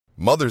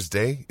Mother's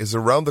Day is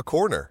around the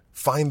corner.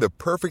 Find the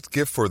perfect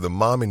gift for the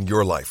mom in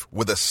your life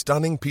with a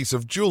stunning piece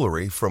of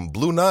jewelry from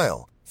Blue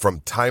Nile.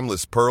 From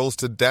timeless pearls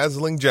to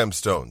dazzling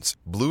gemstones,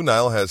 Blue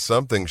Nile has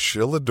something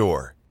she'll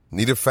adore.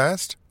 Need it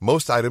fast?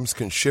 Most items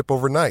can ship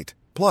overnight.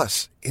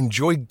 Plus,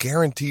 enjoy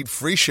guaranteed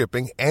free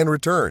shipping and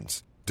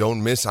returns.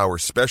 Don't miss our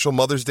special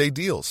Mother's Day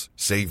deals.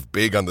 Save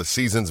big on the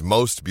season's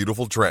most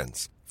beautiful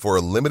trends. For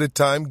a limited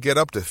time, get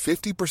up to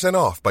 50%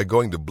 off by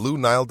going to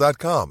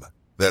BlueNile.com.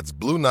 That's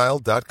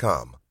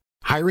BlueNile.com.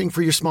 Hiring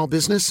for your small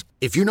business?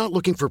 If you're not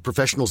looking for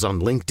professionals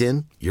on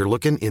LinkedIn, you're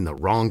looking in the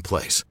wrong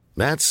place.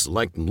 That's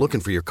like looking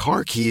for your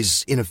car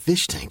keys in a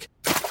fish tank.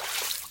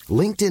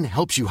 LinkedIn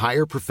helps you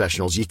hire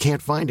professionals you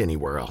can't find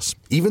anywhere else,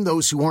 even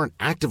those who aren't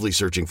actively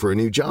searching for a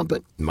new job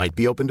but might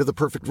be open to the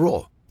perfect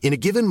role. In a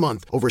given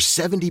month, over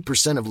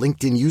 70% of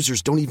LinkedIn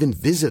users don't even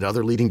visit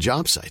other leading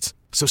job sites.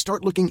 So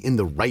start looking in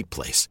the right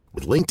place.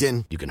 With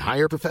LinkedIn, you can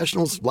hire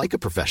professionals like a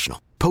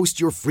professional. Post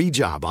your free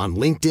job on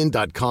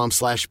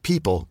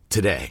linkedin.com/people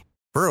today.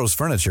 Burrow's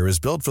furniture is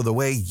built for the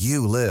way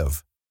you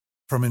live.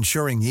 From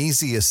ensuring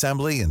easy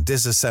assembly and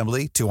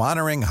disassembly to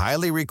honoring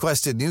highly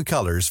requested new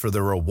colors for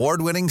their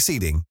award-winning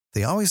seating,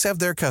 they always have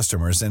their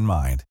customers in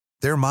mind.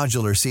 Their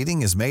modular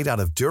seating is made out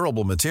of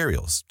durable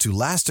materials to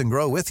last and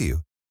grow with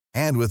you.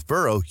 And with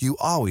Burrow, you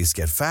always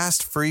get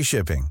fast, free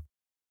shipping.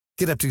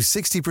 Get up to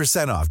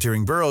 60% off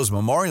during Burrow's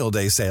Memorial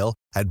Day sale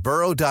at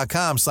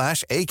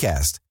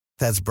burrow.com/ACAST.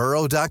 That's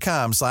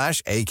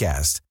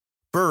burrow.com/ACAST.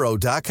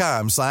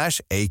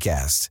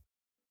 burrow.com/ACAST.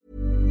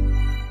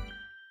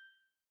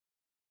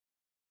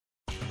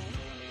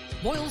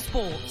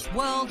 BoyleSports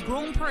World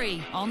Grand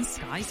Prix on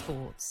Sky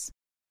Sports.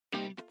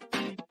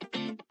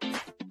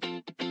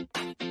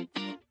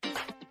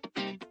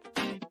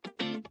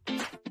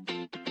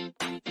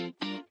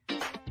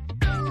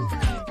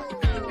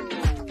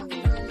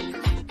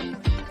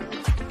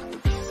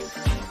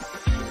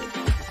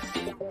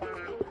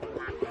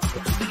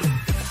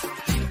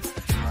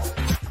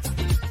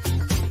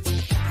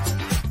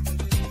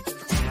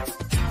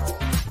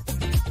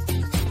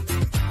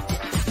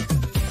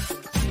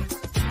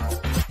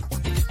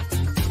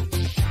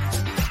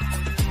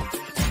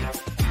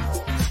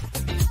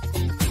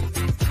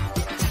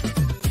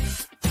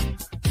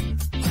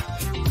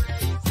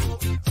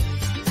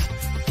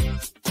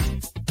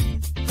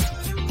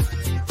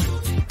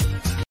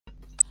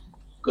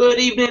 Good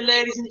evening,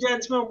 ladies and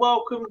gentlemen.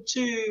 Welcome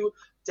to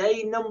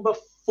day number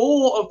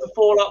 4 of the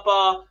Fallout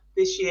Bar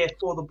this year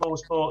for the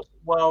BoyleSports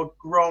World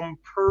Grand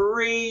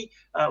Prix.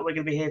 We're going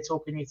to be here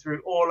talking you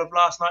through all of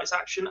last night's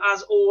action,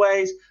 as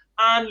always,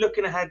 and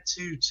looking ahead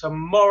to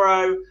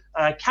tomorrow.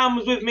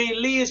 Cam's with me.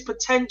 Lee is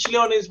potentially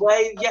on his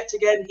way. Yet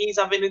again, he's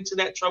having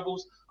internet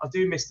troubles. I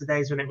do miss the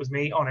days when it was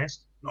me,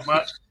 honest, not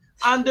much.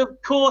 And,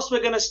 of course,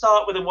 we're going to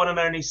start with the one and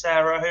only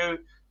Sarah, who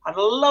had a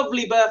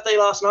lovely birthday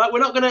last night. We're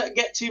not going to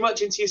get too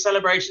much into your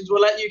celebrations. We'll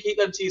let you keep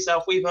them to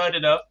yourself. We've heard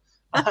enough.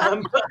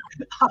 But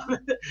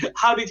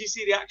how did you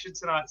see the action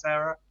tonight,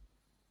 Sarah?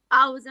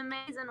 Oh, it was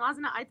amazing,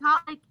 wasn't it? I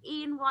thought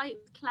Ian White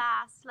was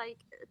class.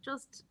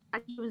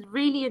 He was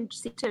really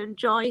interested to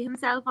enjoy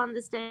himself on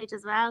the stage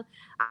as well.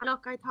 And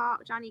look, I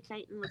thought Johnny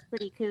Clayton was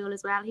pretty cool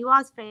as well. He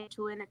was fair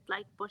to win it,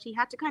 but he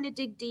had to kind of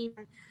dig deep.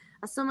 And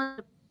as some of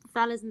the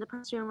fellas in the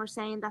press room were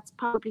saying, that's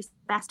probably the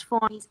best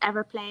form he's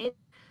ever played.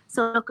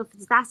 So look, if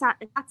that's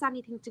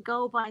anything to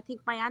go by, I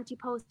think my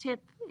anti-post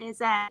tip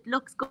is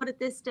looks good at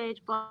this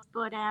stage, but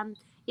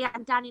yeah,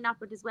 and Danny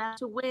Noppert as well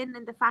to win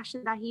in the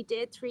fashion that he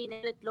did,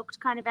 3-0. It looked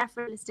kind of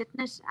effortless, didn't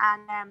it?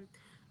 And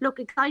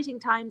look, exciting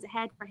times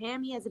ahead for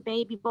him. He has a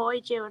baby boy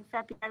due in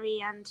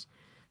February, and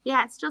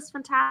yeah, it's just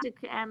fantastic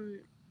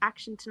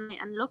action tonight.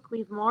 And look,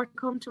 we've more to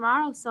come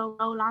tomorrow, so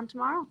roll on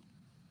tomorrow.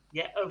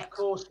 Yeah, of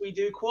course we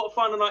do.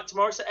 Quarterfinal night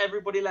tomorrow, so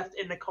everybody left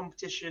in the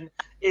competition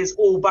is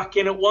all back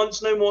in at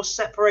once. No more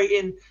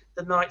separating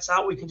the nights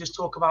out. We can just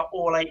talk about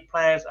all 8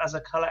 players as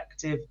a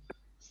collective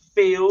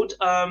field.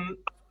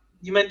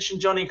 You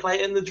mentioned Johnny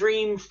Clayton, the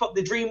dream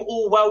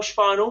all Welsh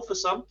final for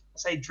some. I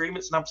say dream,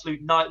 it's an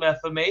absolute nightmare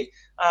for me.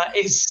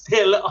 Is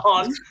still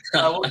on.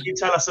 What can you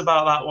tell us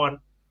about that one?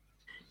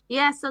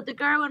 Yeah, so the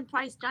Gerwin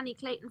Price Johnny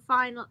Clayton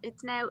final,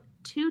 it's now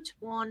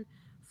 2-1.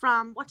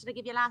 From, what did I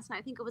give you last night?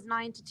 I think it was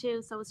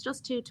 9-2, so it's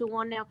just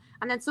 2-1 now.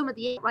 And then some of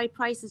the 8 right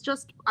prices,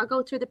 I'll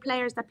go through the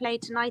players that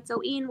played tonight.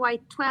 So Ian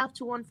White,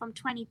 12-1 from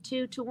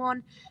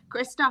 22-1.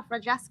 Christoph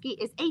Rajeski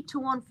is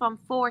 8-1 from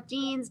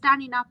 14s.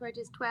 Danny Noppert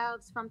is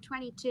 12s from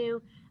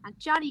 22. And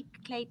Johnny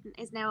Clayton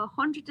is now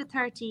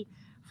 130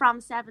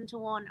 from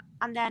 7-1.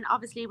 And then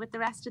obviously with the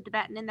rest of the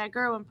betting in there,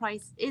 Gerwin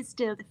Price is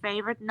still the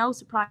favourite. No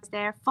surprise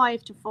there,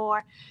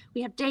 5-4.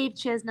 We have Dave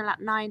Chisnell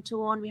at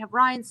 9-1. We have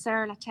Ryan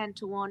Searle at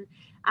 10-1.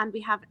 And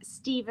we have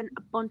Stephen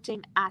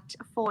Bunting at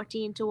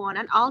 14 to 1.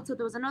 And also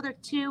there was another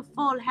 2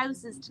 full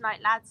houses tonight,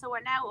 lads. So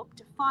we're now up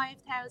to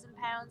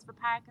 £5,000 for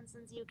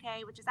Parkinson's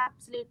UK, which is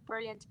absolute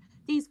brilliant.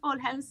 These full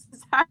houses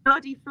are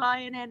bloody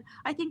flying in.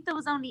 I think there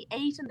was only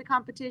 8 in the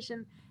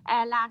competition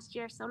last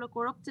year. So look,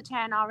 we're up to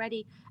 10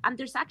 already. And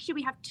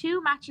we have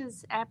 2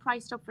 matches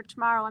priced up for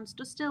tomorrow. I'm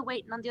just still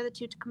waiting on the other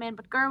 2 to come in.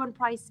 But Gerwin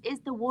Price is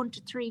the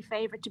 1-3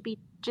 favourite to beat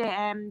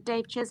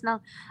Dave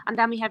Chisnell. And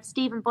then we have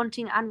Stephen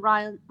Bunting and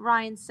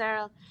Ryan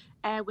Searle,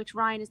 which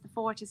Ryan is the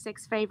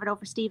 4-6 favourite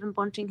over Stephen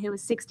Bunting, who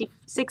is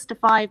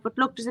 66-5. But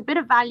look, there's a bit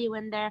of value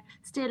in there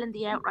still in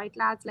the outright,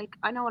 lads. Like,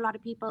 I know a lot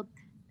of people,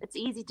 it's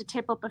easy to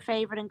tip up a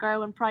favourite in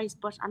Gerwin Price,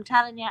 but I'm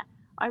telling you,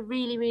 I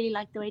really, really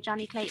like the way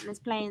Johnny Clayton is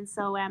playing.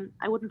 So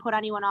I wouldn't put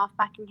anyone off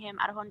backing him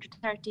at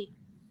 130.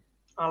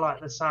 I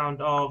like the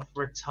sound of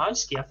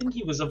Ratajski. I think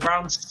he was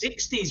around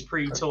 60s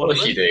pre-tournament. Of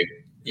course you do.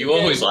 You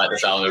always like the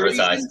sound of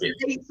Ratajski.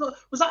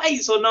 Was that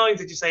 8s or 9s,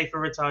 did you say, for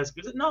Ratajski?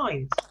 Was it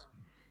 9s?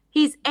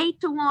 He's 8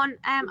 to 1.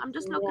 I'm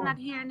just looking at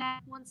here now.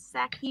 1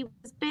 sec. He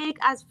was big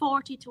as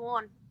 40 to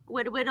 1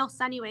 with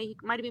us anyway. He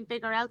might have been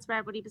bigger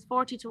elsewhere, but he was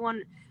 40 to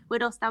 1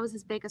 with us. That was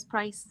his biggest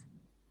price.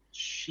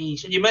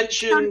 Sheesh. And you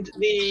mentioned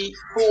the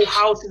full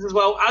houses as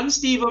well, and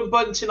Stephen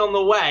Bunting on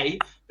the way,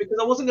 because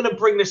I wasn't going to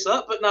bring this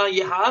up, but now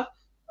you have.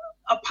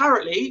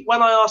 Apparently,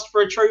 when I asked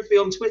for a trophy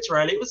on Twitter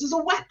earlier, it was as a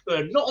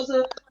weapon, not as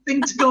a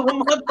thing to go on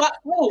my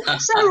back wall.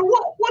 Sarah,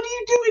 what do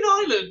you do in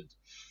Ireland?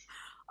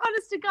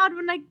 Honest to God,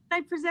 when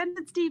I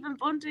presented Stephen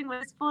Bunting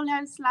with his full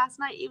house last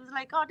night, he was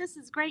like, oh, this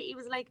is great. He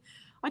was like,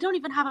 I don't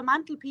even have a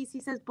mantelpiece, he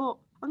says, but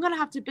I'm going to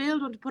have to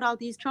build one to put all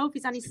these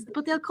trophies on. He says,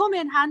 but they'll come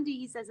in handy,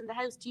 he says, in the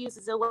house to use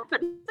as a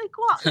weapon. Like,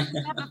 what?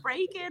 You have a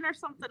break-in or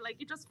something? Like,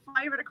 you just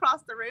fire it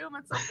across the room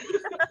or something?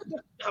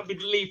 That'd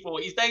be lethal.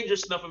 He's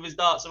dangerous enough with his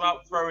darts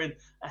without throwing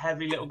a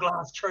heavy little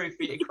glass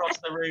trophy across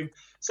the room.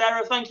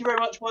 Sarah, thank you very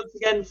much once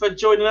again for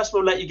joining us.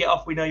 We'll let you get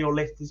off. We know your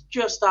lift is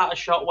just out of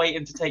shot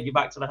waiting to take you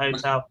back to the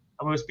hotel.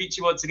 And we'll speak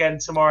to you once again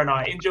tomorrow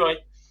night. Enjoy.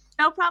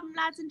 No problem,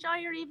 lads. Enjoy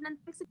your evening.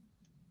 Thanks.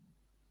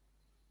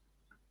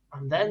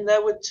 And then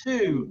there were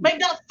 2. Make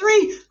that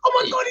 3.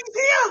 Oh, my God, he's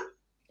here.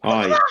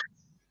 Hi.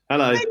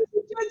 Hello. Ladies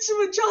and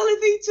gentlemen, Charlie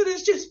Beaton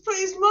has just put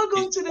his mug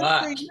onto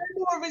the screen.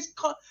 No more of his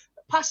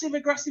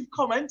passive-aggressive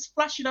comments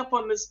flashing up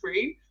on the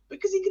screen,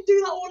 because he can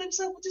do that all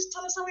himself. Just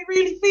tell us how he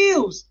really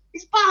feels.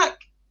 He's back.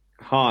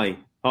 Hi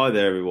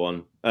there,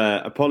 everyone.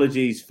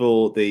 Apologies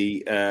for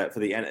the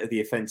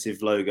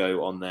offensive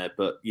logo on there,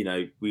 but you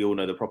know we all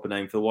know the proper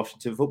name for the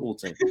Washington football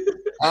team.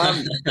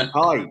 Hi,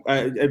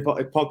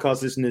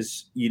 podcast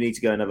listeners, you need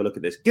to go and have a look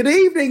at this. Good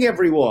evening,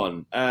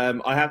 everyone.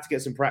 I have to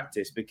get some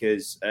practice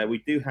because we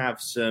do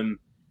have some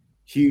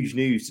huge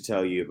news to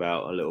tell you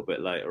about a little bit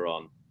later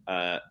on.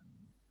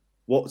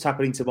 What's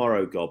happening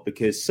tomorrow, God?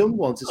 Because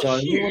someone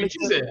decided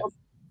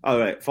all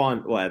right, fine,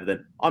 whatever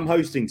then. I'm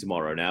hosting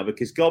tomorrow now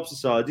because Gob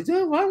decided,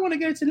 I want to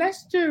go to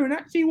Leicester and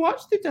actually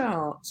watch the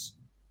darts.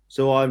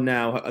 So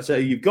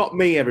you've got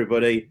me,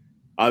 everybody.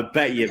 I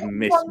bet you've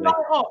missed me.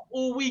 Off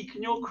all week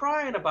and you're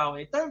crying about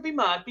it. Don't be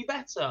mad, be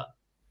better.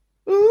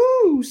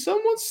 Ooh,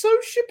 someone's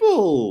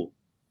sociable.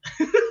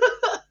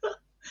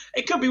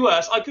 It could be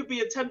worse. I could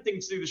be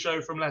attempting to do the show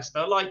from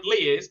Leicester, like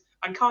Lee is,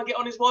 and can't get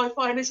on his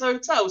Wi-Fi in his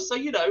hotel. So,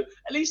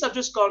 at least I've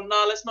just gone,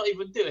 let's not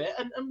even do it,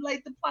 and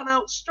laid the plan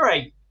out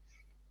straight.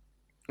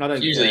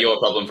 It's usually your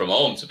problem from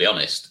home, to be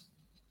honest.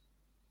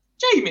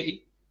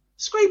 Jamie,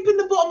 scraping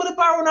the bottom of the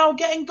barrel now,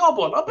 getting Gob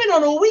on. I've been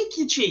on all week,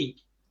 you cheek.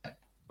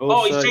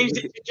 Also, he's changed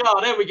it to Jar.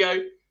 There we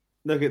go.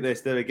 Look at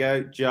this. There we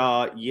go.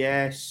 Jar,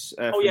 yes.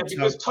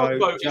 Because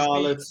Tugboat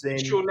is the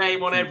official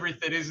name on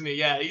everything, isn't he?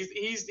 Yeah,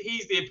 he's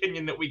the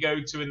opinion that we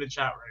go to in the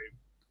chat room.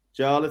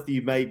 Jarlath,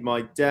 you made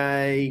my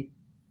day.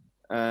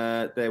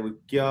 There we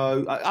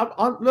go.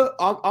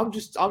 I'm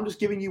just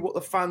giving you what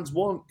the fans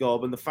want,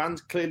 Gob, and the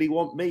fans clearly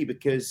want me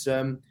because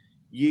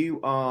you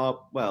are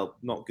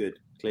not good.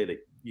 Clearly,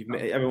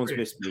 everyone's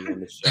missed me on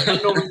this show.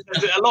 Normally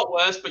says it a lot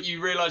worse, but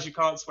you realise you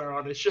can't swear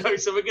on this show,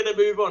 so we're going to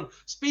move on.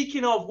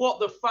 Speaking of what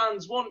the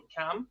fans want,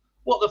 Cam,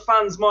 what the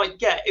fans might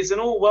get is an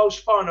all-Welsh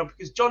final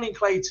because Johnny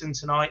Clayton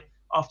tonight,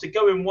 after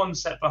going 1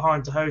 set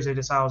behind to Jose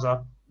de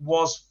Sousa,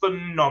 was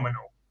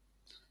phenomenal.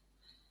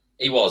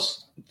 He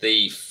was.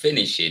 The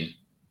finishing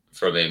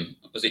from him,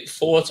 was it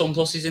 4 tongue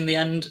tosses in the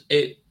end?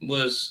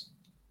 Was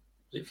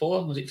it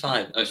 4? Was it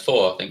 5? No, it was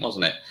 4, I think,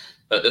 wasn't it?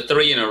 But the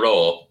 3 in a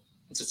row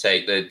to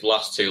take the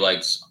last 2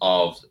 legs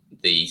of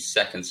the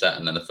second set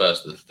and then the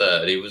first of the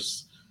third, it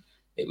was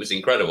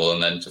incredible.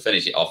 And then to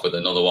finish it off with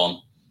another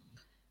one,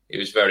 it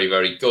was very,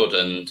 very good.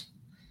 And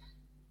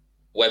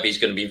Webby's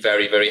going to be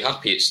very, very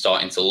happy it's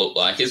starting to look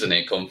like, isn't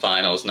it, come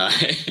finals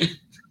night?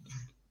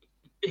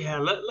 Yeah,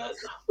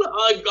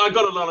 I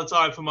got a lot of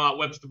time for Mark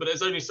Webster, but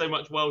there's only so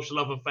much Welsh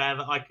love affair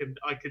that I can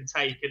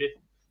take. And if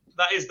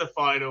that is the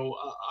final,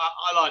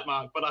 I like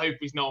Mark, but I hope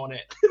he's not on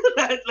it.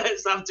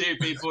 Let's have 2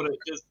 people that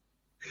just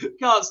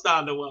can't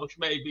stand a Welsh,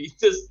 maybe,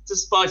 just to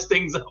spice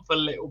things up a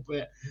little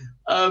bit.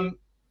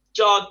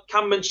 Jard,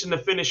 Cam mentioned the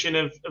finishing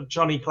of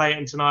Johnny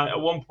Clayton tonight.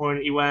 At one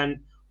point, he went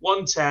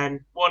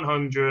 110,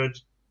 100,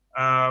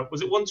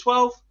 Was it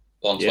 112?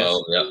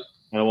 112, yeah.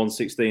 And a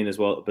 116 as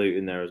well, boot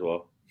in there as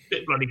well.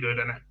 Bit bloody good,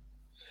 isn't it?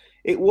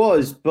 It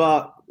was,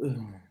 but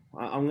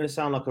I'm going to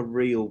sound like a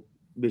real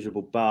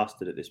miserable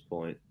bastard at this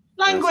point.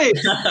 Language!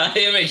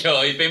 Here we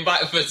go. He's been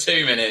back for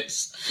 2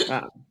 minutes.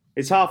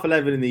 It's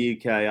 11:30 in the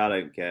UK. I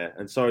don't care.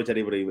 And sorry to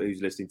anybody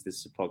who's listening to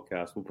this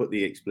podcast. We'll put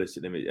the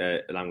explicit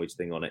language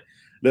thing on it.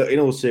 Look, in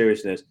all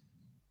seriousness,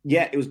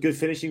 yeah, it was good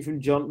finishing from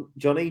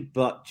Johnny,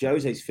 but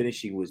Jose's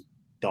finishing was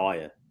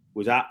dire.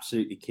 Was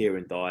absolutely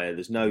Kieran Dyer.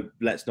 There's no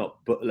let's not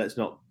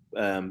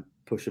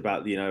push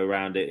about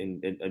around it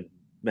and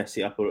mess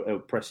it up or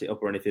press it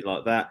up or anything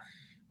like that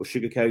or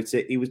sugarcoat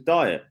it. He was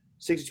Dyer.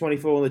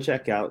 6-24 on the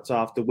checkouts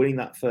after winning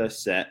that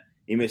first set.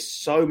 He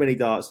missed so many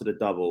darts to the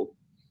double.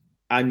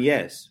 And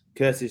yes,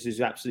 Curtis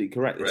is absolutely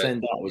correct. The 10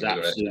 dart was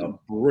absolutely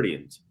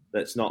brilliant.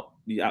 That's not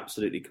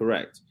absolutely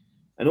correct.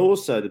 And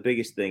also the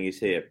biggest thing is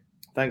here.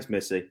 Thanks,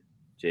 Missy.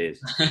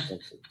 Cheers.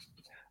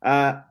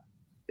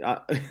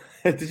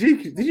 Did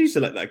you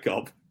select that,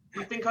 Cobb?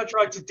 I think I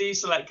tried to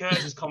deselect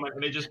Curtis' comment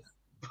and it just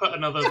put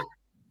another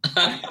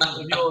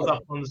of yours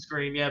up on the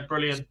screen. Yeah,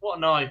 brilliant. What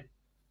a night.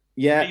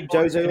 Yeah,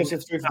 Jose also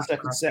threw for the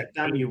second set.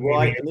 Dan, you're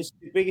right. And this is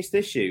the biggest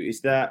issue is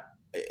that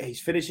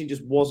his finishing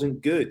just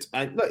wasn't good.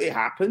 And look, it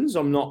happens.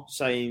 I'm not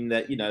saying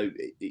that,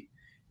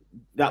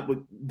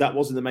 that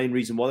wasn't the main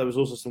reason why. There was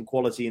also some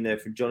quality in there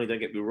from Johnny, don't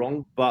get me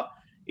wrong. But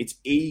it's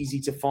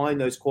easy to find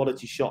those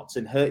quality shots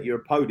and hurt your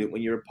opponent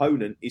when your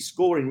opponent is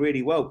scoring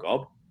really well,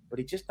 Gob, but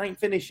he just ain't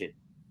finishing.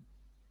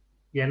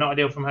 Yeah, not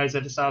ideal from Jose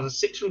de Sousa.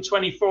 6 from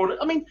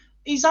 24. I mean,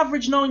 he's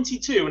averaged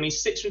 92 and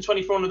he's 6 from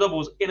 24 on the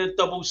doubles in a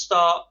double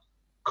start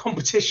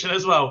competition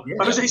as well.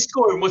 Yeah. Jose's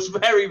scoring was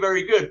very,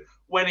 very good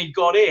when he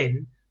got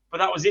in, but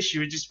that was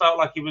issue. It just felt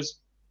like he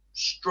was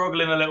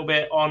struggling a little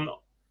bit on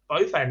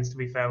both ends, to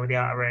be fair, with the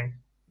outer ring.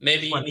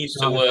 Maybe he needs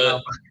to wear...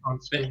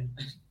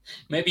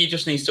 Maybe he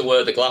just needs to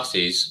wear the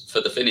glasses for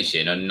the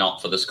finishing and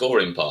not for the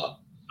scoring part.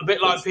 A bit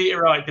like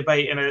Peter Wright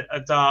debating a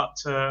dart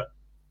to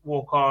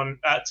walk on,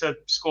 to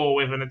score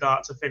with and a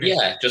dart to finish.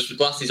 Yeah, just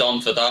glasses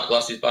on for that,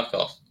 glasses back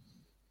off.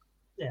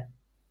 Yeah,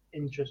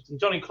 interesting.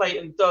 Johnny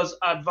Clayton does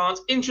advance.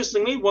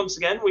 Interestingly, once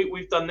again,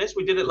 we've done this.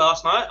 We did it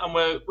last night and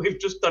we've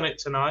just done it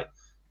tonight.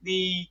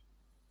 The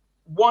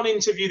one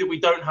interview that we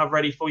don't have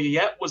ready for you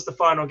yet was the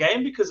final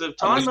game because of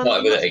time. We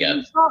started with it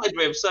again.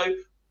 So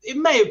it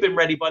may have been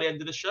ready by the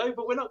end of the show,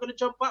 but we're not going to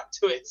jump back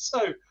to it.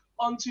 So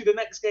on to the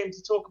next game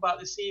to talk about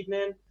this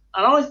evening.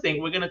 And I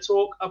think we're going to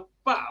talk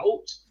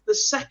about the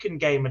second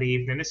game of the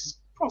evening. This is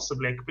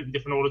possibly a completely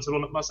different order to the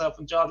one that myself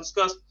and Jar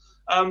discussed.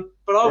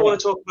 But I want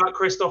to talk about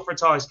Krzysztof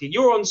Ratajski.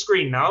 You're on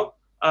screen now,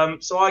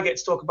 so I get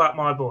to talk about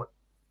my boy.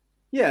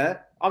 Yeah,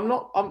 I'm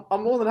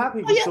more than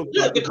happy to talk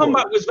about the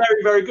comeback was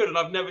very, very good, and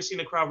I've never seen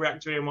a crowd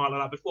react to him like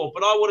that before.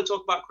 But I want to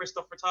talk about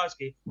Krzysztof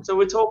Ratajski. So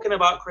we're talking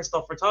about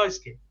Krzysztof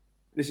Ratajski.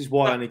 This is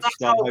why I need to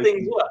start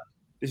hosting.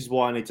 This is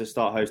why I need to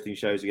start hosting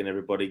shows again,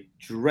 everybody.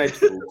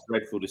 Dreadful,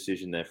 dreadful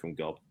decision there from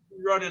Gob.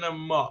 Running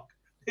amok.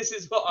 This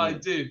is what I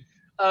do.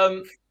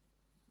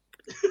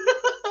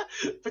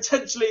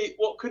 Potentially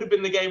what could have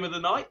been the game of the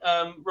night.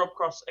 Rob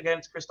Cross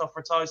against Krzysztof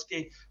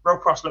Ratajski. Rob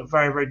Cross looked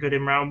very, very good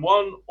in round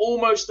one.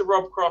 Almost the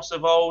Rob Cross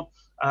of old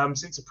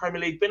since the Premier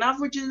League. Been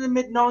averaging in the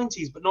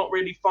mid-90s, but not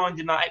really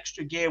finding that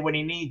extra gear when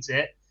he needs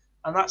it.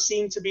 And that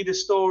seemed to be the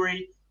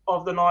story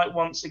of the night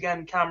once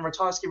again. Cam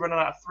Ratajski running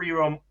out a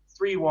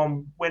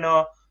 3-1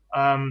 winner.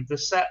 The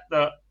set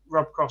that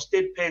Rob Cross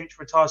did pinch,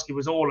 Ratajski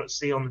was all at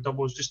sea on the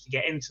doubles just to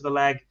get into the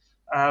leg.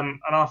 And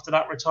after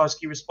that,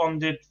 Ratajski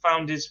responded,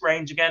 found his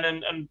range again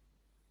and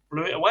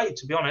blew it away,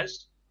 to be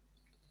honest.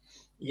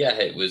 Yeah,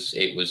 it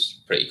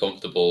was pretty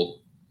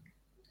comfortable.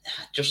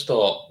 I just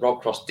thought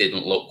Rob Cross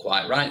didn't look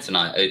quite right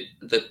tonight.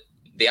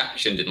 The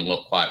action didn't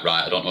look quite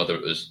right. I don't know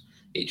whether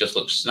it just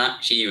looked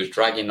snatchy. He was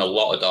dragging a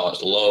lot of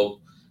darts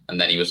low, and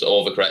then he was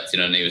overcorrecting,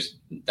 and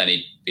then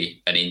he'd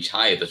be an inch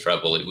higher the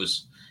treble. There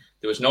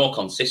was no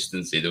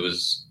consistency.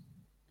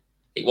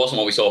 It wasn't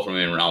what we saw from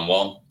him in round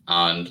one,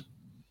 and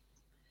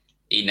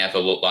he never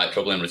looked like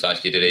troubling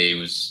Ratajski, did he? He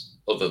was,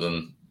 other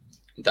than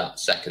that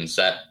second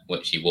set,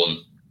 which he won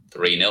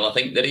 3-0, I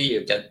think, did he?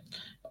 Again,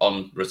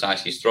 on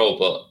Ratajski's throw,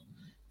 but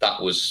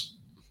that was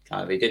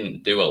kind of, he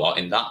didn't do a lot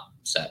in that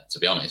set, to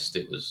be honest.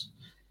 It was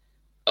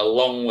a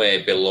long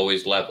way below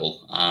his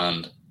level,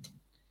 and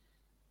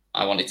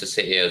I wanted to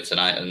sit here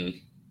tonight and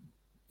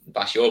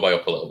bash your boy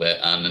up a little bit,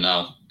 and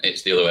now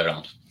it's the other way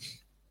around.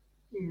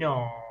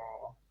 No.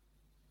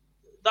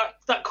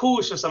 That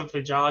calls for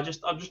something, Jar. I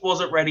just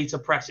wasn't ready to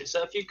press it.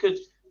 So if you could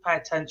pay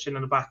attention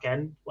on the back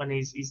end when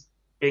he's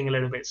being a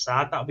little bit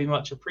sad, that would be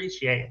much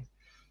appreciated.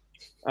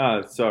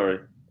 Oh, sorry.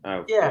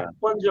 Oh, yeah,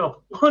 one job.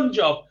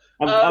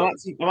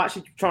 I'm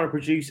actually trying to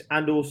produce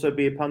and also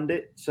be a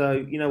pundit. So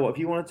you know what? If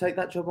you want to take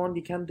that job on,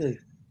 you can do.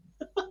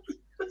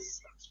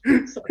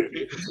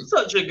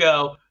 Such a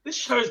girl. This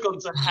show's gone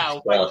to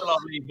hell. Thanks a lot,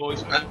 Lee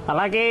boys. I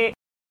like it.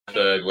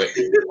 Third wheel.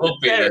 We'll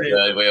be the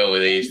third wheel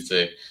with these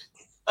two.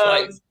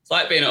 It's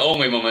like being at home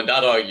with mum and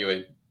dad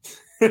arguing.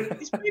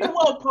 It's been a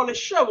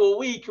well-polished show all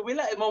week, and we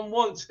let him on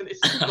once, and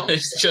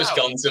it's just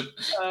gone to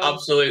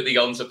absolutely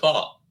gone to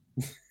pot.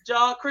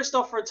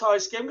 Christopher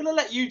Ratajski, I'm going to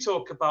let you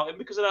talk about him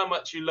because of how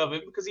much you love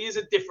him, because he is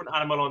a different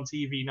animal on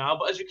TV now.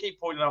 But as you keep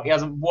pointing out, he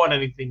hasn't won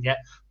anything yet.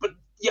 But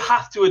you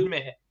have to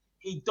admit,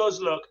 he does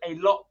look a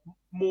lot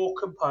more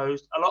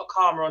composed, a lot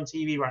calmer on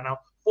TV right now.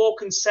 4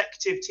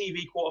 consecutive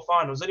TV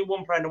quarterfinals. Only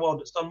one player in the world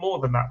that's done more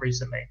than that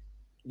recently.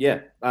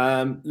 Yeah.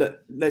 Look,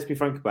 let's be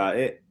frank about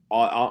it.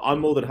 I'm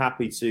more than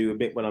happy to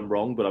admit when I'm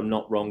wrong, but I'm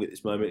not wrong at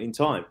this moment in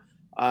time.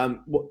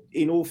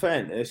 In all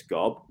fairness,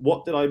 Gob,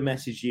 what did I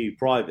message you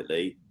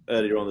privately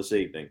earlier on this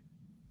evening?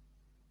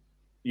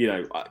 You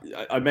know,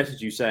 I messaged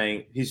you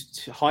saying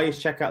his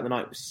highest checkout of the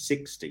night was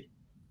 60.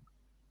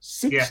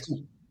 60. Yeah.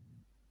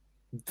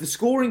 The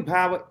scoring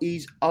power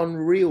is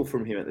unreal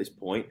from him at this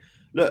point.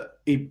 Look,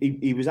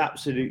 he was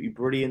absolutely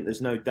brilliant.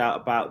 There's no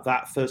doubt about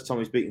that. First time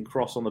he's beaten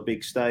Cross on the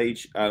big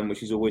stage,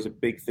 which is always a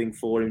big thing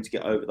for him to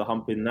get over the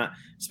hump in that.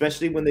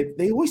 Especially when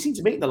they always seem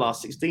to meet in the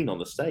last 16 on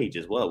the stage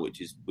as well,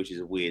 which is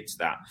a weird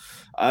stat.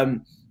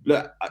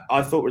 Look,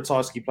 I thought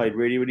Ratajski played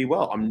really, really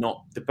well. I'm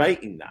not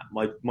debating that.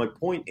 My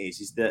point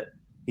is that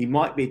he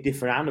might be a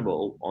different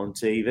animal on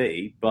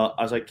TV, but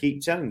as I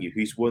keep telling you,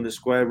 he's won the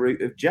square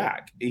root of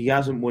Jack. He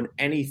hasn't won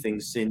anything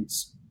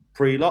since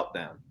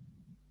pre-lockdown.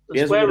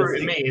 The square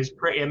root of me is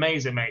pretty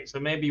amazing, mate. So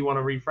maybe you want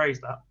to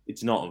rephrase that.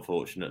 It's not,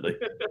 unfortunately.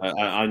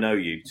 I know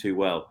you too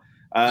well.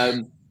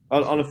 On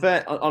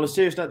a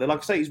serious note, though, like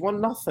I say, he's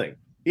won nothing.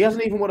 He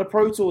hasn't even won a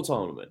Pro Tour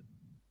tournament.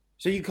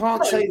 So you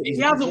can't say that he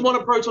hasn't won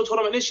a Pro Tour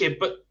tournament this year.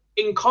 But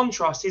in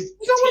contrast, his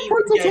team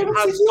game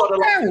has got a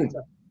lot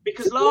better.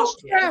 Because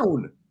last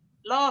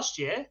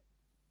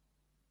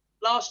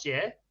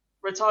year,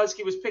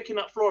 Ratajski was picking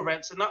up floor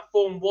events, and that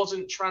form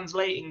wasn't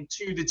translating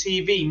to the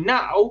TV.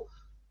 Now,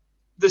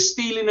 the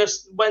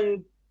steeliness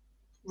when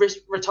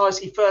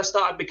Ratajski first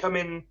started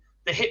becoming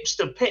the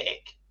hipster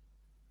pick,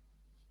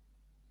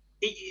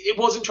 it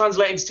wasn't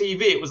translating to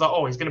TV. It was like,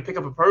 oh, he's going to pick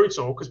up a Pro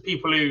Tour because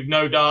people who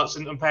know darts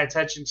and pay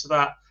attention to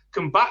that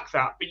can back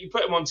that. But you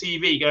put him on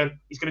TV going,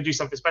 he's going to do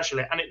something special,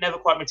 and it never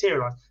quite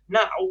materialised.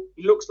 Now,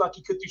 he looks like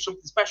he could do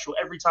something special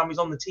every time he's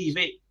on the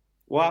TV.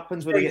 What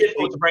happens when he gets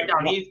difficult to break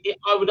down?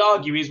 I would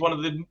argue he's one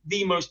of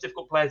the most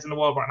difficult players in the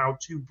world right now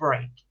to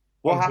break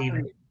on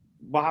TV.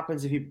 What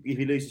happens if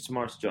he loses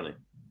tomorrow to Johnny?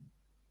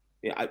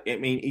 Yeah, I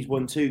mean, he's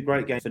won 2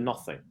 great games for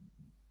nothing.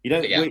 You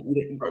don't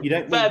win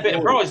fair bit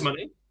of prize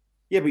money.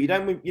 Yeah, but you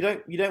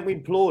don't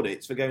win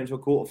plaudits for going to a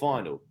quarter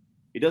final.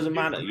 It doesn't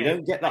matter. You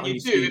don't get that. And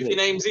you do if your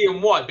name's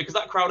Ian White, because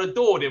that crowd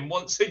adored him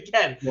once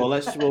again. Well,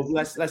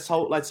 let's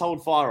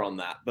hold fire on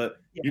that.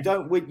 But you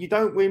don't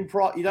win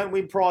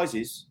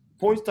prizes.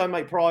 Points don't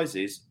make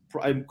prizes.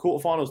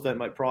 Quarterfinals don't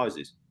make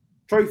prizes.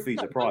 Trophies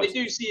are prizes.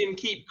 They do see him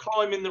keep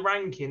climbing the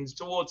rankings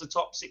towards the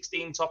top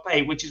 16, top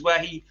 8, which is where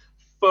he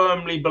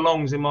firmly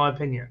belongs, in my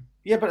opinion.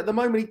 Yeah, but at the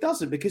moment he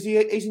doesn't, because he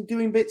isn't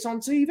doing bits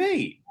on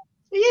TV.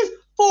 He is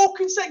 4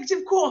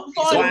 consecutive quarterfinals.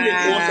 It's only a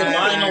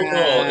quarterfinal,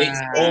 bro. It's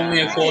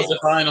only a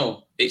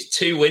quarterfinal. It's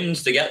 2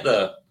 wins to get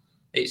there.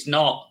 It's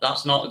not.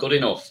 That's not good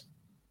enough.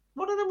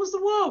 One of them was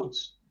the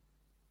Worlds.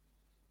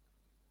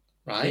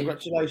 Right.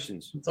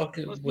 Congratulations. We're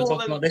talking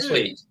about this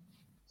week.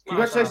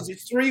 Congratulations.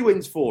 It's 3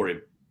 wins for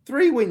him.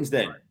 3 wins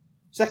then.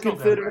 Second,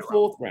 third, and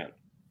fourth round.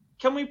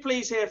 Can we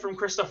please hear from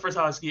Christopher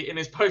Ratajski in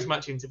his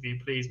post-match interview,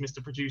 please,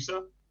 Mr.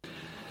 Producer?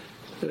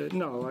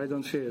 No, I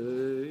don't feel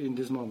in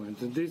this moment.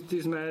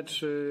 This match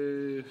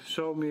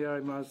showed me I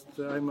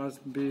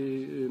must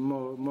be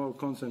more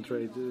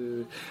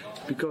concentrated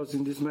because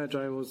in this match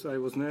I was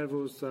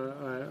nervous.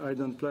 I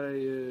don't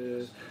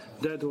play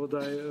that what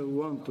I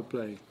want to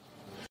play.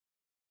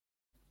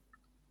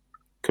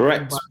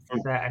 Correct.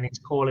 And he's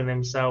calling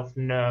himself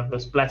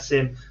nervous. Bless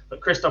him.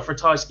 But Christoph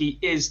Ratajski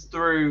is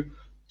through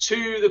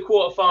to the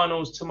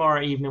quarterfinals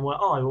tomorrow evening, where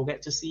I will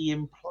get to see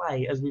him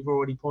play, as we've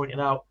already pointed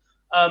out.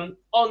 On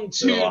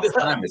to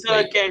the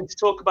third game to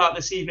talk about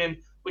this evening,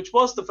 which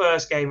was the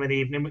first game of the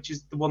evening, which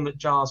is the one that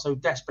Jar so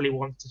desperately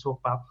wants to talk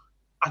about.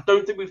 I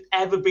don't think we've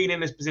ever been in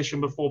this position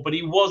before, but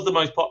he was the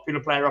most popular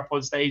player up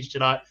on stage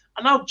tonight.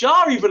 And now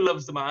Jar even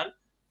loves the man.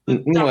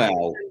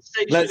 Well,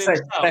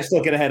 let's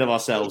not get ahead of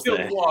ourselves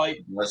there. White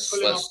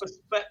pulling off a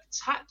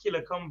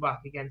spectacular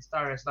comeback against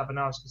Darius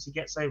Labanauskas. He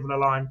gets over the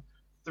line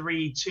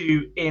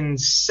 3-2 in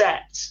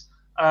set.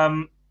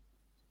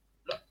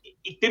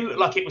 It didn't look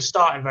like it was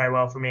starting very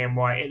well for Ian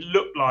White. It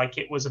looked like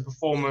it was a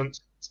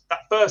performance, that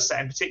first set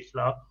in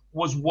particular,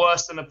 was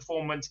worse than the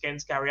performance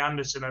against Gary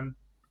Anderson. And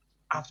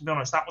I have to be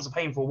honest, that was a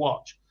painful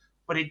watch.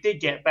 But it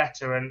did get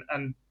better.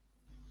 And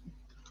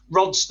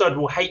Rod Studd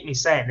will hate me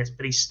saying this,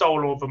 but he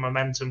stole all the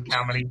momentum,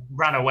 Cam, and he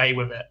ran away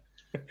with it.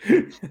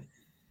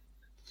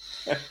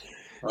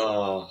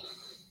 The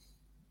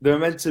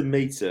momentum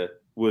meter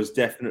was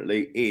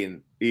definitely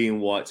in Ian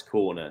White's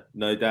corner.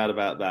 No doubt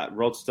about that.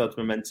 Rod Studd's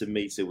momentum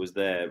meter was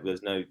there.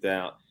 There's no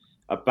doubt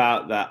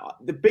about that.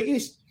 The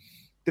biggest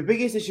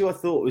issue I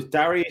thought was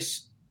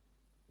Darius.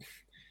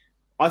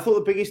 I thought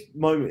the biggest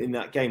moment in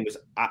that game was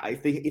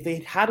if they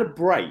had a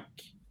break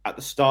at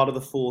the start of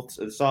the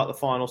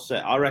final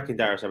set, I reckon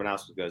Darius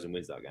Abanauskas goes and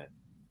wins that game.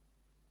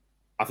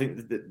 I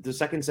think the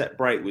second set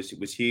break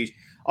was huge.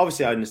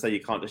 Obviously, I understand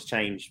you can't just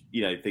change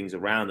things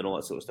around and all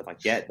that sort of stuff. I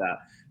get that,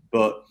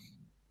 but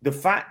the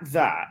fact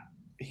that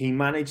he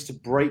managed to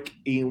break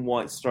Ian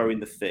White's throw in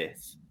the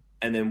fifth,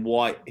 and then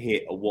White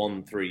hit a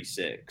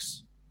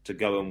 1-3-6 to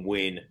go and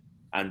win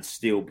and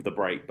steal the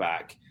break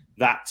back.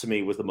 That to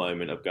me was the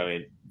moment of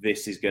going,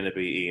 this is going to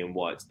be Ian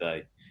White's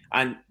day.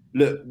 And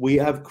look, we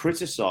have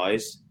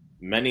criticised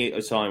many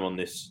a time on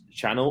this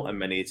channel and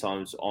many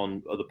times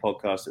on other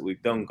podcasts that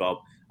we've done, Gob,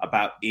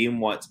 about Ian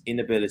White's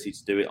inability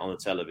to do it on the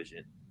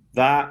television.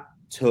 That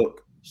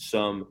took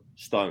some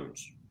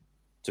stones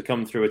to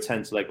come through a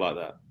tense leg like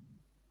that.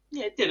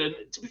 Yeah, it did. And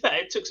to be fair,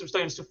 it took some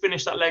stones to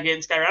finish that leg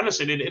against Gary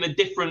Anderson in a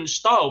different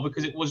style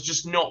because it was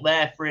just not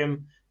there for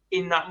him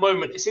in that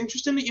moment. It's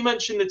interesting that you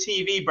mentioned the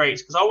TV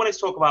breaks because I wanted to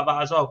talk about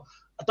that as well.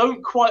 I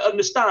don't quite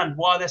understand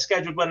why they're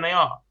scheduled when they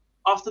are.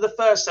 After the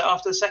first set,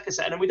 after the second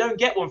set, and then we don't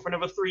get one for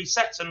another 3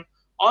 sets. And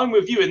I'm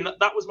with you, and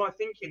that was my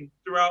thinking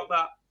throughout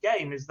that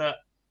game, is that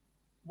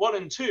 1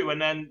 and 2,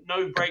 and then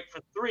no break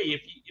for 3.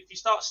 If you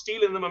start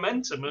stealing the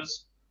momentum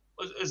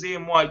as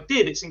Ian White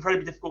did, it's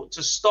incredibly difficult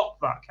to stop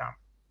that, Cam.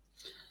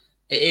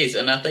 It is,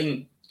 and I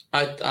think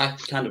I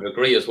kind of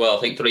agree as well.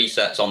 I think 3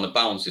 sets on the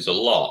bounce is a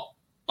lot.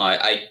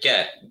 I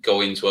get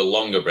going to a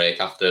longer break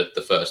after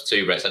the first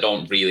 2 breaks. I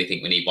don't really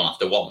think we need one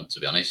after 1, to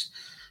be honest.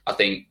 I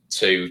think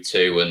 2,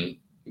 and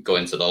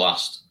going to the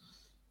last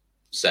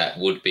set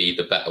would be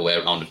the better way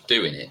around of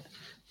doing it.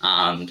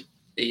 And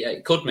yeah,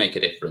 it could make a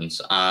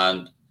difference.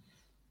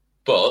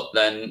 But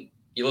then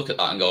you look at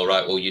that and go,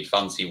 right, well, you'd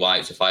fancy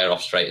White to fire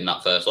off straight in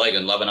that first leg,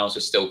 and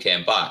Levenhauser still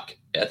came back.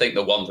 I think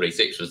the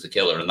 1-3-6 was the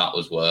killer, and that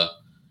was where,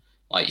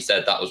 like you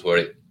said, that was where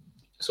it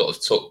sort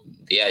of took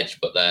the edge.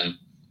 But then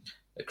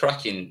the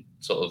cracking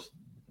sort of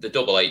the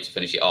 8-8 to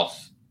finish it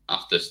off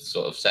after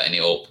sort of setting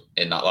it up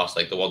in that last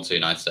leg, the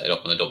 1-2-9 to set it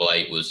up, and the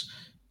 8-8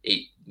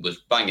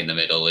 was bang in the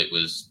middle. It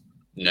was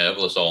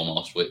nerveless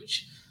almost,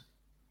 which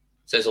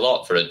says a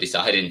lot for a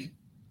deciding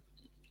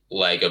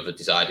leg of a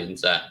deciding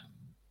set.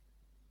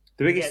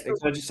 The biggest thing,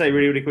 can I just say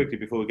really, really quickly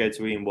before we go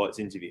to Ian White's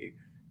interview,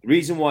 the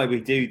reason why we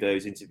do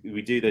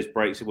those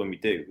breaks when we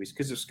do is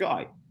because of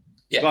Sky.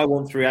 Yeah. Sky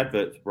want 3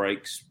 advert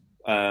breaks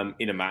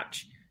in a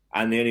match,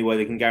 and the only way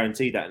they can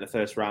guarantee that in a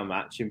first round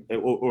match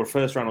or a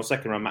first round or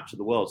second round match of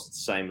the world is the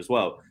same as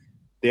well.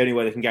 The only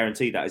way they can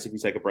guarantee that is if you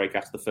take a break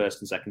after the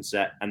first and second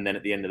set and then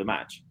at the end of the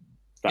match.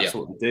 That's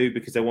what they do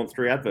because they want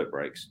 3 advert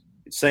breaks.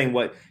 It's the same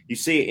way you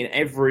see it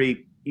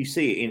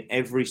in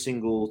every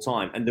single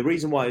time. And the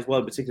reason why as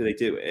well, particularly they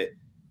do it,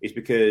 is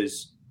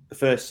because the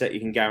first set you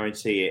can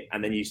guarantee it,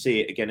 and then you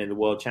see it again in the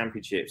World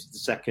Championships.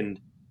 The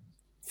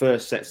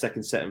first set,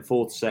 second set, and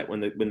fourth set when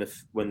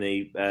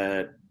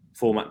the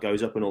format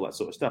goes up and all that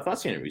sort of stuff.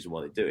 That's the only reason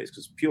why they do it.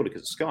 It's purely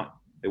because of Sky.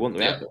 They want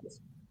the adverts.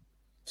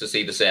 To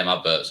see the same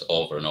adverts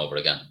over and over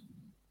again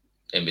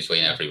in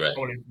between every break.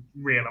 Probably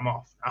reel them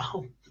off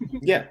now.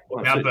 Yeah,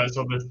 the adverts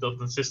of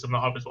the system that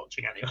I was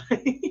watching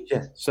anyway.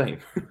 Yeah, same.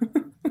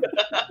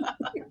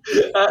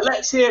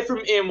 Let's hear from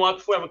Ian White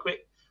before we have a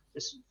quick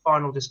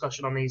final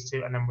discussion on these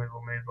two, and then we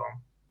will move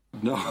on.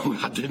 No,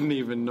 I didn't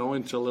even know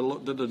until I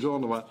looked at the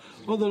drone and went,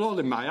 well, they're all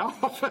in my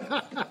half.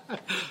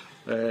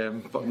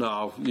 But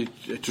no,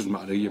 it doesn't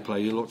matter who you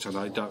play. You look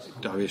tonight,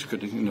 Darius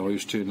could, he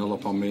was 2-0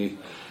 up on me.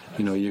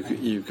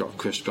 You've got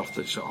Christoph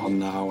that's on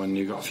now, and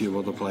you've got a few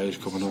other players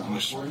coming up.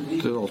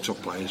 They're all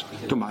tough players.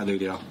 Don't matter who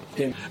they are.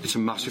 Yeah. It's a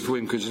massive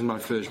win because it's my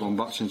first one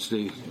back since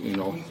the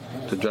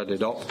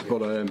dreaded op.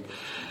 But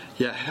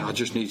I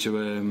just need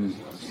to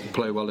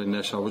play well in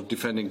this. I was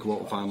defending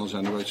quarterfinals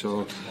anyway,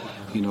 so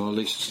at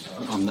least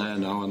I'm there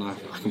now, and I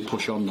can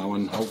push on now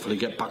and hopefully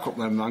get back up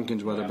them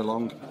rankings where they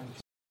belong.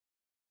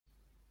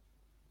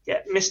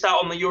 Yeah, missed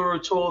out on the Euro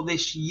Tour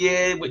this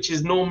year, which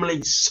is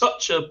normally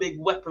such a big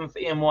weapon for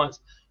Ian White's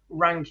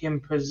ranking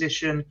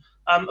position.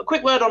 A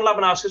quick word on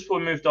Levenhauser before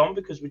we moved on,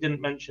 because we didn't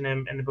mention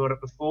him in the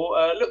build-up before.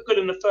 Looked good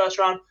in the first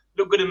round,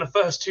 looked good in the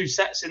first 2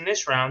 sets in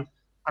this round,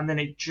 and then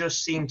it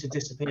just seemed to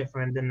disappear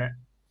from him, didn't it?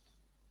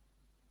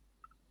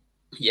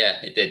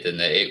 Yeah, it did, didn't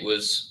it?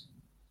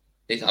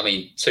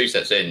 2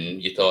 sets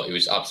in, you thought he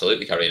was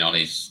absolutely carrying on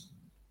his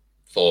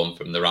form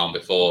from the round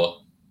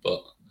before,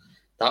 but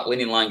that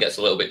winning line gets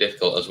a little bit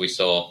difficult, as we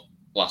saw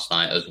last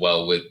night as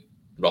well with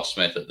Ross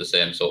Smith at the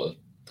same sort of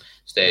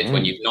stage.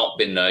 When you've not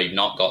been there, you've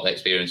not got the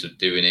experience of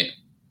doing it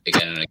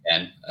again and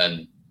again,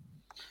 and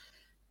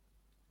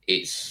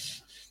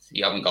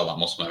you haven't got that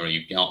muscle memory,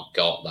 you've not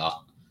got that,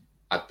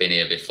 I've been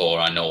here before,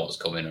 I know what's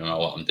coming, I know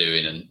what I'm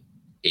doing, and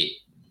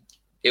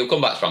he'll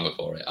come back stronger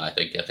for it, I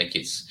think. I think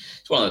it's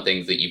one of the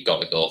things that you've got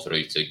to go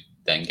through to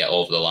then get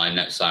over the line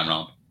next time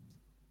round.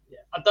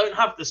 I don't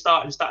have the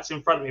starting stats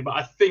in front of me, but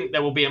I think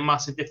there will be a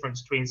massive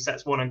difference between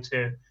sets 1 and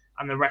 2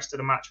 and the rest of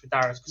the match for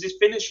Darius, because his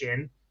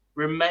finishing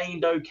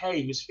remained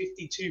okay. He was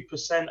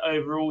 52%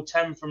 overall,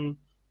 10 from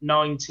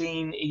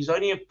 19. He's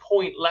only a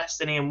point less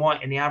than Ian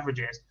White in the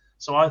averages.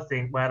 So I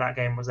think where that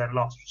game was then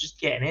lost was just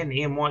getting in.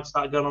 Ian White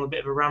started going on a bit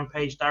of a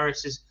rampage.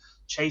 Darius is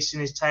chasing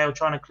his tail,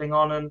 trying to cling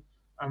on, and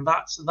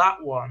that's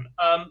that one.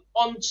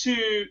 On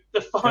to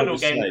the final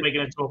game that we're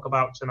going to talk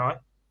about tonight.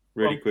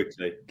 Really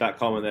quickly, that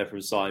comment there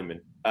from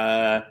Simon.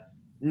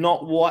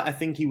 Not what I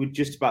think he would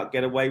just about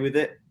get away with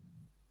it.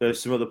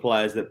 There's some other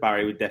players that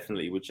Barry would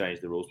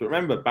change the rules. But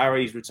remember,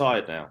 Barry's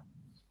retired now.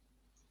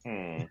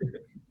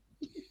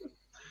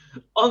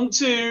 On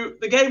to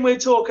the game we're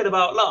talking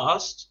about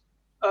last,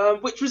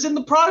 which was in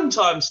the prime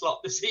time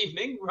slot this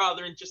evening,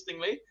 rather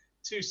interestingly,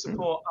 to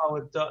support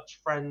our Dutch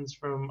friends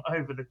from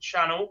over the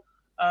channel.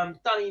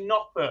 Danny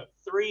Noppert,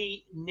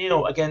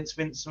 3-0 against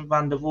Vincent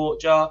van der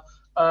Voortjaar.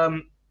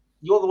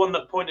 You're the one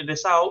that pointed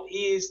this out.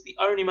 He is the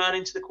only man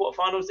into the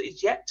quarterfinals that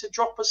is yet to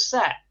drop a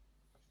set.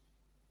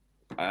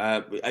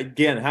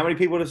 Again, how many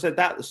people have said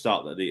that at the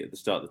start of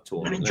the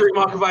tournament? And Drew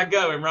Marco van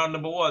Gogh in round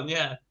number 1,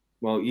 yeah.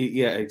 Well,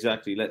 yeah,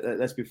 exactly.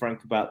 Let's be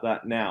frank about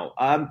that now.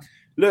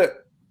 Look,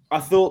 I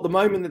thought the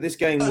moment that this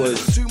game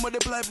was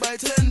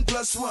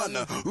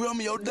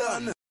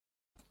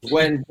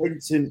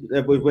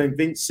when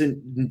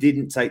Vincent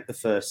didn't take the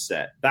first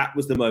set. That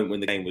was the moment when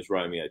the game was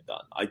Romeo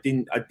done. I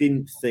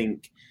didn't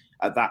think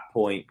at that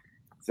point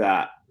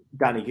that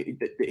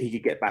he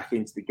could get back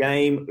into the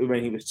game.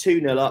 When he was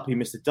 2-0 up, he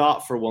missed a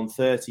dart for a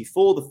 130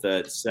 for the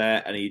third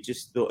set, and he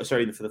just thought, for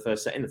the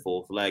first set in the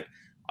fourth leg.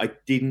 I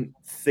didn't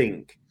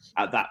think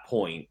at that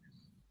point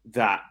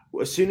that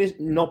as soon as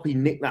Noppy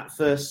nicked that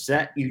first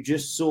set, you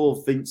just saw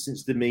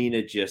Vincent's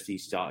demeanour he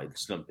started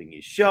slumping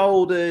his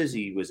shoulders.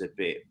 He was a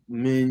bit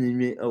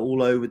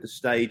all over the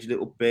stage a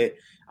little bit.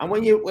 And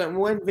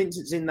when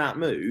Vincent's in that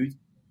mood,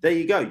 there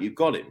you go. You've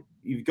got him.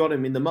 You've got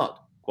him in the mud,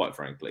 quite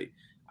frankly.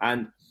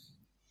 And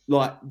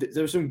there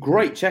were some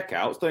great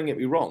checkouts, don't get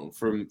me wrong,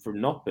 from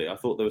Noppy. I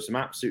thought there were some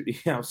absolutely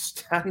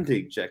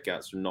outstanding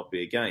checkouts from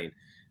Noppy again.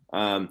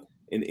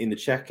 In the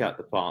checkout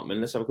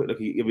department. Let's have a quick look.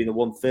 The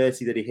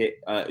 130 that he hit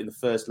in the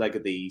first leg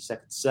of the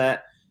second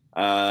set,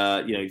 3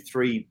 ton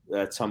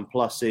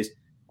pluses.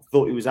 I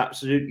thought he was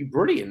absolutely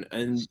brilliant,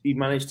 and he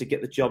managed to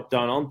get the job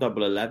done on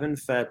double 11.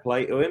 Fair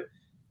play to him.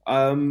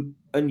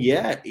 And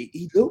yeah,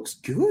 he looks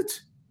good.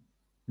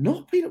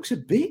 Noppy looks a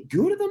bit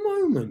good at the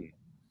moment.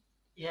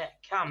 Yeah,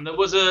 Cam, there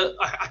was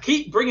I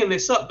keep bringing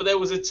this up, but there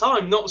was a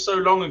time not so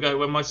long ago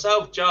when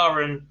myself,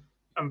 Jar, and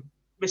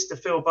Mr.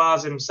 Phil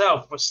Bars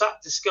himself were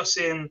sat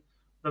discussing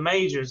the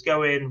majors,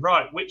 going,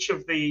 right, which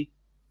of the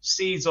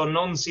seeds or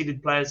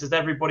non-seeded players does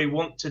everybody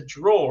want to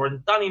draw?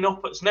 And Danny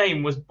Noppert's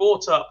name was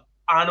brought up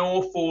an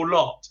awful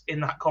lot in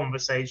that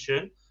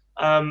conversation.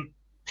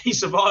 He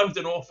survived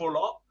an awful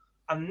lot,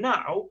 and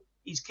now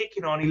he's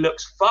kicking on. He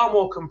looks far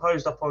more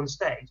composed up on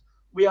stage.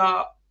 We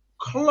are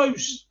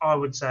close, I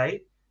would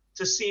say,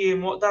 to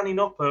seeing what Danny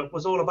Noppert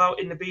was all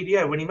about in the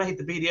BDO when he made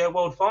the BDO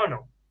World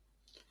Final.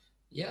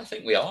 Yeah, I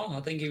think we are.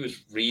 I think he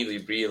was really,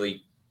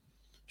 really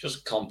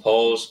just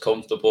composed,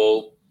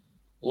 comfortable,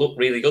 looked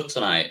really good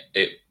tonight.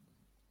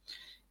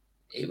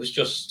 It was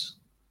just,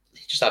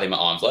 he just had him at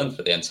arm's length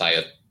for the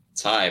entire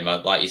time.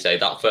 Like you say,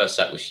 that first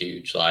set was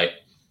huge. Like,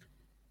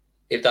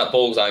 if that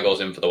bullseye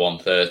goes in for the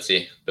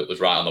 130 that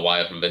was right on the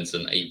wire from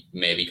Vincent, he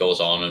maybe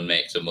goes on and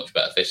makes a much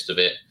better fist of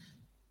it.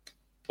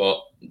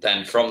 But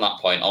then from that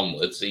point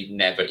onwards, he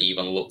never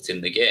even looked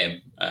in the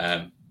game.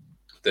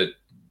 The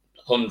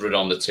 100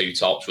 on the two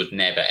tops was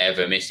never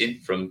ever missing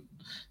from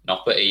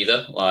Noppert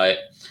either. Like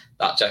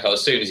that checkout,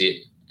 as soon as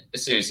he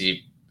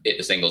hit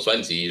the single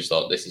 20, you just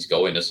thought this is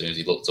going. As soon as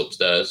he looked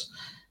upstairs,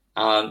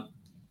 and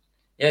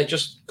yeah,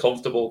 just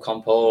comfortable,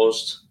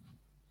 composed,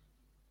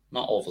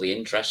 not overly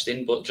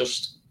interesting, but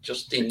just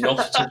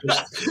enough to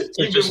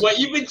just.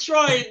 You've been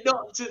trying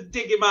not to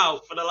dig him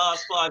out for the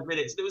last 5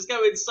 minutes. It was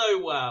going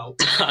so well.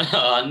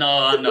 I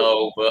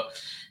know, but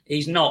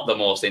he's not the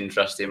most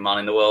interesting man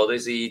in the world,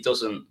 is he?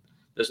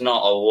 There's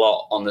not a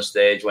lot on the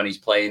stage when he's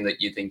playing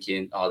that you're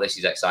thinking, oh, this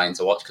is exciting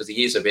to watch, because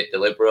he is a bit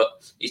deliberate.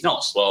 He's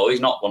not slow. He's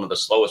not one of the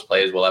slowest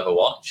players we'll ever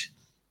watch.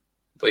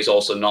 But he's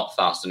also not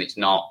fast, and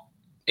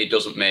it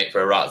doesn't make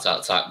for a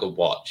rat-tat-tat good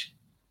watch.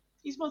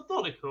 He's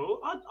methodical.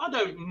 I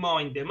don't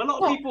mind him. A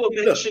lot of people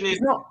are mentioning...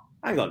 He's not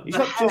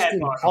just in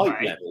the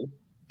height level.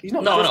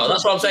 No,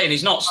 that's what I'm saying.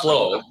 He's not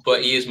slow,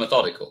 but he is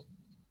methodical.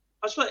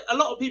 I swear, a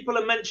lot of people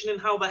are mentioning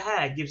how the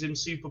hair gives him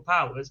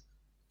superpowers.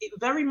 It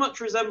very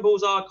much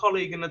resembles our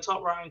colleague in the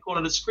top right-hand corner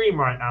of the screen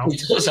right now. He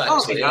does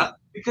actually, yeah.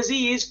 Because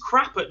he is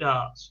crap at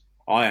darts.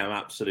 I am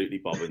absolutely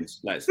bobbins.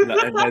 There's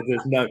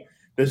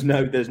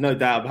no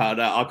doubt about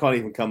that. I can't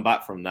even come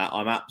back from that.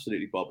 I'm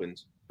absolutely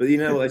bobbins. But you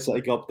know what they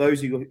say, God,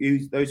 those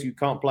who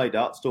can't play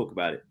darts talk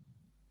about it.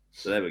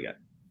 So there we go.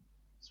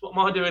 So what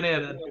am I doing here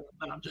then?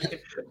 No, I'm just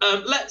kidding.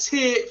 Let's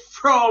hear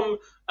from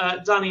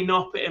Danny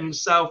Noppert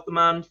himself, the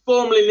man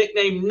formerly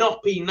nicknamed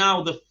Noppy,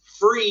 now the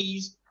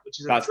Freeze.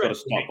 That's got to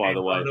stop, by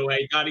the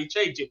way. Danny,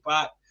 change it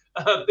back.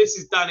 This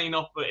is Danny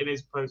Noppert in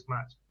his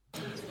post-match.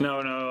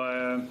 No,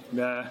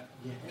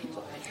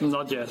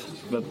 not yet.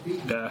 But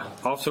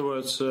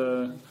afterwards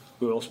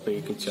we will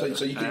speak each other.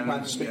 So you do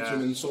plan to speak to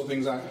him and sort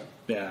things out?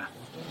 Yeah.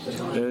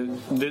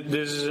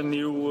 This is a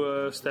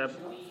new step,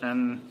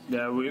 and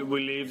we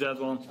leave that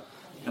one.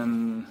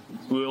 and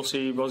we will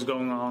see what's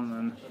going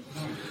on.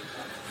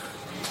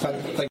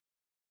 And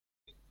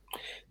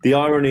the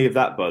irony of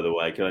that, by the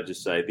way, can I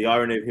just say, the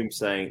irony of him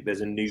saying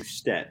there's a new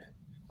step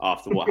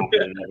after what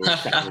happened and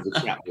everyone's chatting in the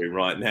chat room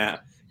right now.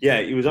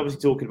 Yeah, he was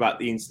obviously talking about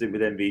the incident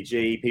with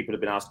MVG. People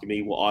have been asking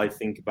me what I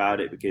think about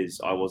it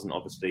because I wasn't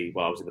obviously,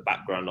 I was in the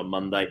background on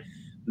Monday.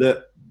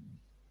 Look,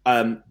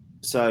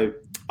 so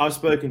I've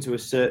spoken to a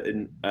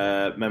certain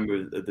member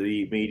of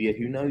the media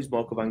who knows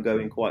Michael Van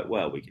Gogh quite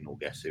well. We can all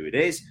guess who it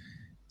is.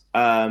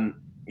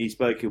 He's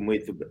spoken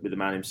with the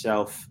man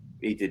himself.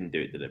 He didn't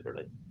do it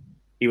deliberately.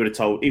 He would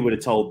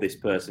have told this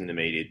person in the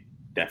media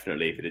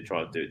definitely if he had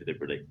tried to do it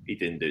deliberately. He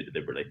didn't do it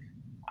deliberately.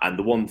 And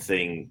the one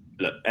thing,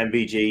 look,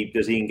 MVG,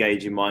 does he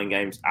engage in mind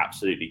games?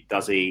 Absolutely.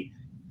 Does he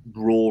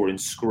roar and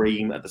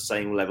scream at the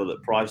same level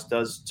that Price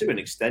does? To an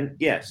extent,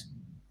 yes.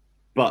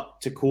 But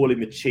to call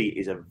him a cheat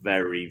is a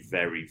very,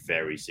 very,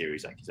 very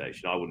serious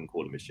accusation. I wouldn't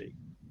call him a cheat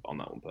on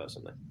that one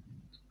personally.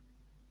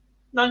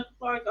 No,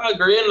 I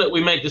agree. And look,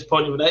 we make this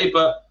point of the day,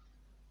 but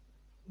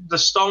the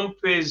stomp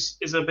is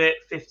a bit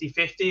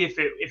 50-50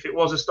 if it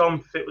was a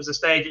stomp, if it was a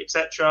stage,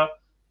 etc.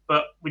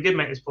 But we did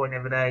make this point the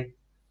other day.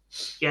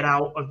 Get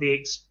out of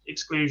the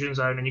exclusion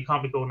zone and you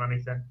can't be called on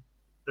anything.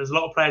 There's a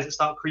lot of players that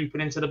start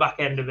creeping into the back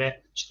end of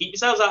it. Just keep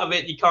yourselves out of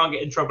it. You can't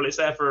get in trouble. It's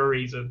there for a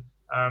reason.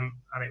 And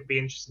it would be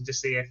interesting to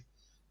see if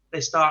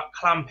they start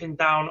clamping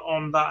down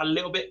on that a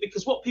little bit,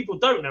 because what people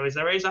don't know is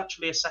there is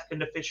actually a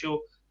second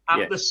official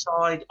at the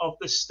side of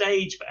the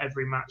stage for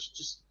every match.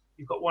 Just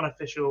you've got one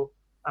official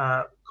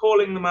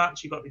calling the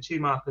match, you've got the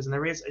two markers, and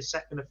there is a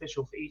second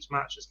official for each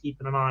match that's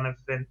keeping an eye on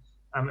everything.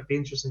 It'd be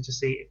interesting to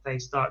see if they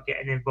start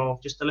getting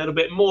involved just a little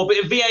bit more.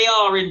 Bit of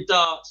VAR in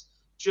darts,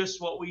 just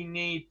what we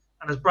need.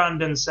 And as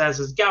Brandon says,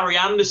 as Gary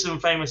Anderson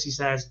famously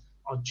says,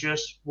 I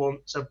just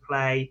want to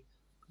play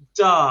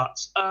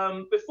darts.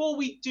 Before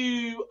we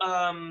do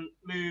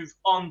move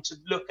on to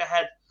look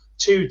ahead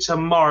to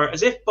tomorrow,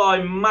 as if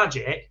by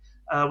magic,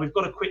 we've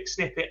got a quick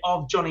snippet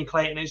of Johnny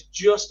Clayton. It's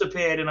just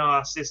appeared in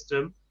our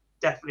system.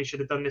 Definitely should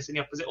have done this in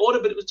the opposite order,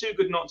 but it was too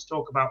good not to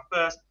talk about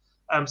first.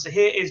 So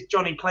here is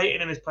Johnny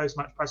Clayton in his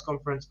post-match press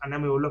conference, and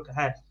then we will look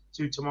ahead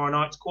to tomorrow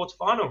night's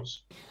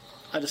quarterfinals.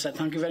 I just said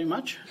thank you very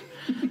much.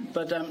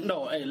 But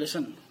no, hey,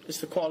 listen, it's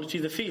the quality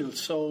of the field.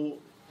 So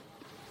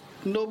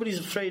nobody's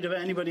afraid of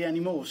anybody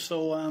anymore.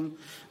 So at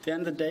the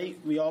end of the day,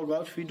 we all go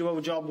out. If we do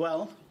our job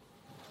well,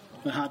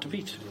 we're hard to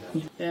beat.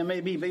 Yeah,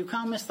 maybe, but you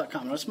can't miss that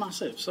camera. It's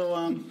massive. So,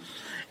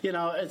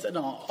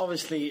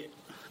 obviously,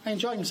 I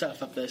enjoy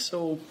myself up there.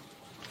 So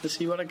let's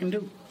see what I can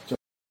do.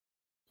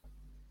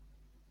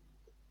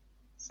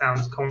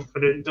 Sounds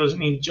confident, doesn't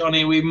he,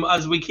 Johnny?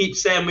 As we keep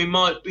saying, we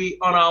might be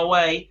on our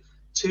way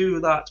to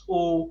that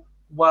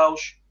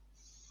all-Welsh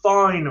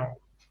final.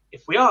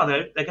 If we are,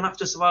 though, they're going to have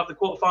to survive the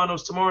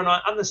quarterfinals tomorrow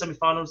night and the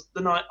semi-finals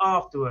the night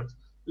afterwards.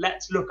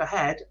 Let's look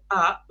ahead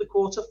at the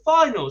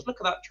quarterfinals. Look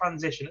at that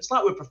transition. It's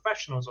like we're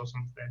professionals or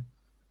something.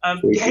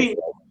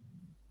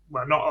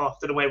 Well, not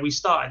after the way we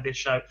started this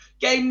show.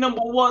 Game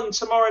number 1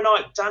 tomorrow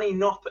night, Danny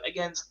Noppert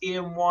against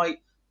Ian White.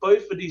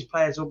 Both of these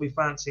players will be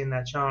fancying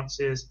their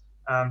chances.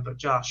 But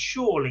Josh,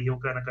 surely you're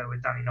going to go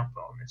with Danny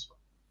Noppert on this one.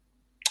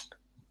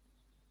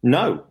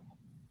 No,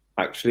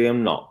 actually,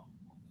 I'm not.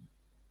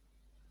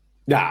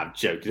 Nah, I'm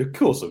joking. Of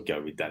course, I'll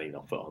go with Danny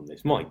Noppert on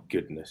this. My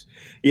goodness.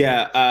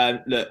 Yeah,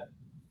 look,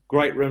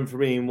 great run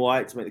for Ian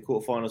White to make the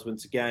quarterfinals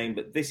once again.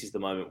 But this is the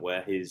moment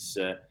where his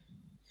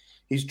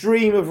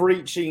dream of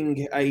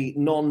reaching a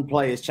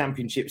non-players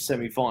championship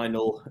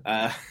semi-final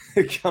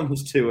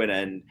comes to an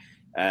end.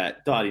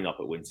 Danny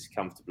Noppert wins this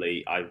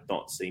comfortably. I've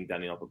not seen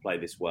Danny Noppert play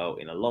this well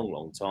in a long,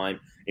 long time.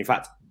 In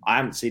fact, I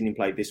haven't seen him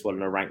play this well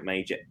in a ranked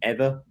major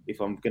ever,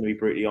 if I'm going to be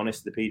brutally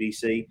honest, the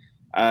PDC.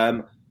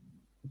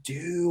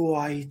 Do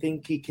I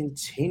think he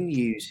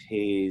continues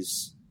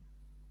his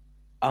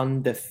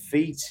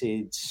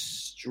undefeated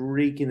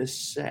streak in the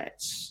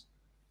sets?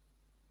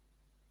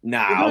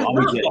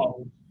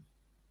 Pardon?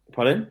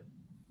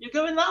 You're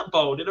going that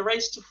bold in a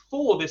race to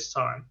 4 this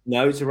time.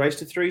 No, it's a race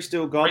to 3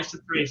 still, God. Race to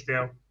 3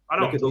 still. I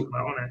don't want to talk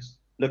about honest.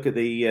 Look at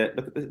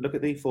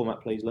the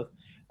format, please, love.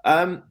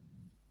 No,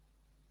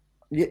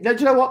 do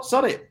you know what?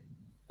 Sod it.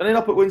 Danny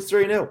Noppert wins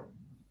 3-0.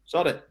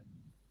 Sod it.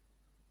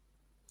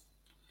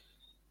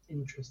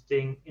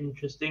 Interesting.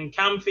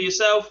 Cam, for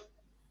yourself?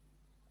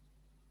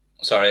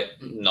 Sorry,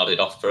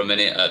 nodded off for a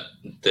minute at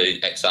the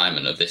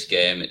excitement of this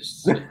game.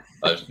 It's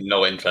I have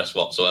no interest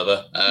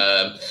whatsoever.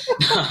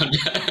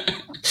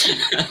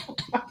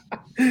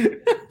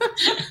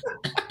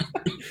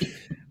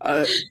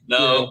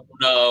 No.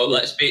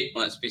 Let's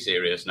be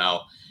serious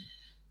now.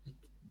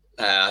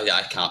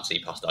 I can't see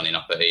past Danny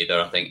Noppert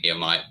either. I think he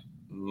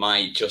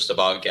might just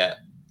about get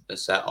a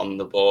set on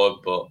the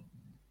board, but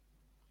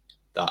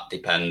that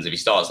depends. If he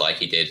starts like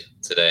he did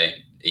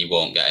today, he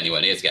won't get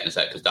anywhere near to getting a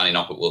set because Danny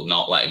Noppert will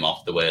not let him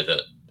off the way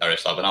that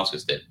Darius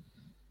Lavanauskas did,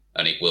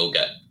 and he will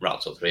get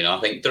wrapped up 3-0. I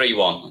think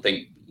 3-1. I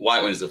think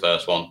White wins the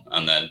first one,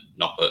 and then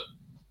Noppert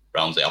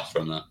rounds it off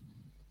from there.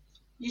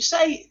 You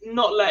say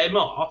not let him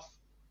off.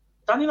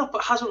 Danny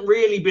Noppert hasn't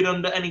really been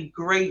under any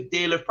great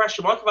deal of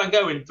pressure. Michael Van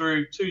Gogh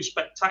threw 2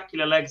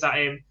 spectacular legs at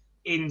him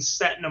in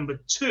set number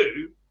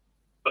 2,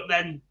 but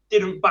then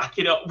didn't back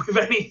it up with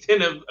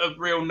anything of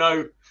real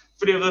note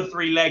for the other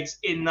 3 legs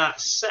in that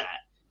set.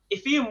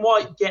 If Ian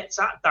White gets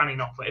at Danny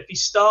Noppert, if he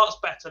starts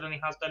better than he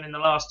has done in the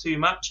last 2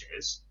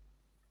 matches,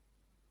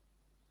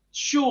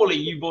 surely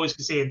you boys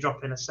can see him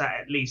drop in a set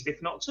at least,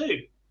 if not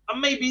 2,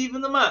 and maybe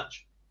even the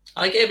match.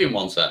 I gave him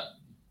 1 set.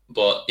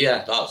 But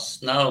yeah,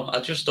 I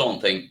just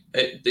don't think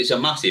it's a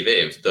massive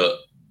if that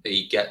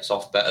he gets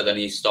off better than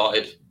he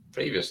started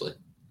previously.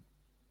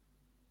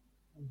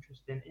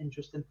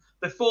 Interesting.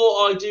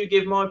 Before I do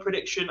give my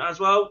prediction as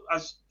well,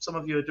 as some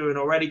of you are doing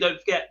already, don't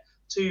forget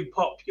to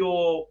pop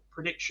your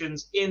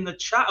predictions in the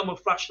chat and we'll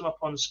flash them up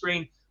on the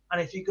screen.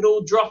 And if you could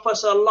all drop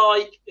us a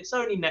like, it's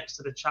only next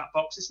to the chat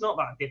box. It's not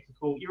that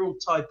difficult. You're all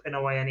typing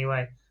away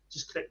anyway.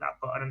 Just click that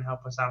button and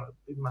help us out. It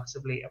would be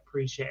massively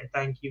appreciated.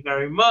 Thank you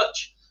very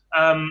much.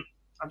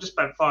 I've just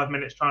spent 5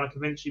 minutes trying to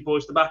convince you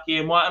boys to back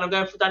Ian White, and I'm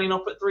going for Danny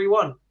Noppert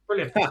 3-1.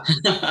 Brilliant. I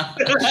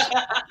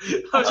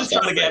was just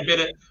trying to get a bit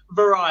of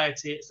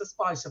variety. It's the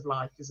spice of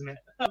life, isn't it?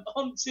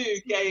 On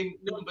to game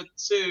number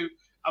 2.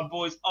 And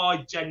boys, I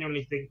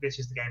genuinely think this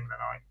is the game of the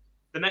night.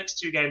 The next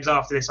 2 games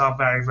after this are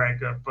very, very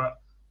good, but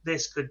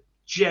this could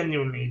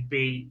genuinely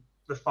be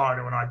the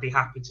final, and I'd be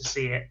happy to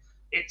see it.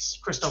 It's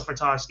Krzysztof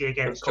Ratajski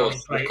against Johnny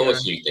Clayton. Of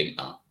course you think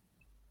that.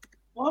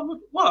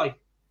 Why?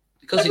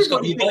 Because he's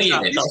got Boy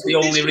in it. That's the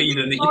only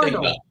reason that you think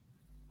that.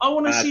 I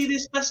want to see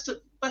this best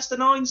of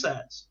 9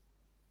 sets.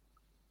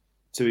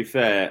 To be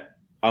fair,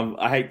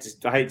 I hate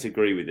to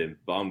agree with him,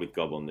 but I'm with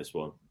Gob on this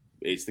one.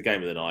 It's the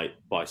game of the night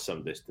by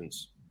some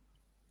distance.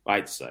 I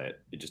hate to say it.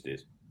 It just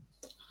is.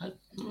 I'm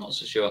not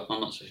so sure.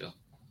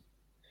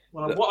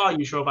 Well, what are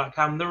you sure about,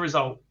 Cam? The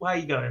result. Where are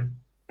you going?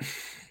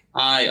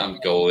 I am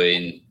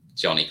going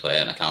Johnny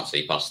Clayton. I can't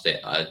see past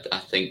it. I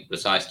think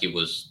Ratajski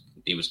was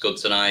good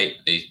tonight.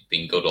 He's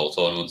been good all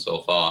tournament so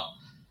far.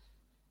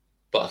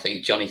 But I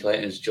think Johnny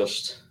Clayton's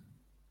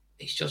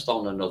he's just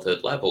on another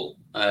level.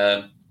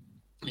 I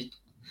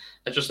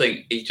just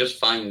think he just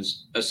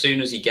finds, as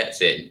soon as he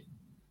gets in,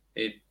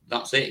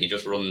 that's it. He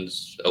just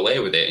runs away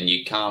with it and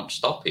you can't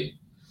stop him.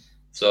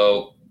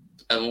 So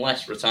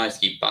unless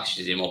Ratajski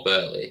bashes him up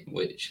early,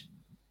 which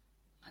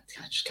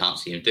I just can't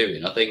see him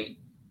doing, I think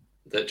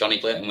that Johnny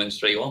Clayton wins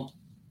 3-1.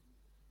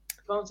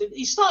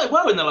 He started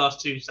well in the last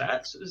 2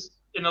 sets.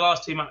 In the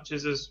last 2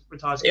 matches as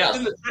Ratajski. Yeah.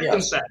 In the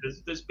second set,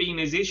 there's been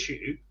his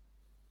issue.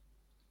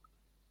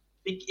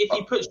 If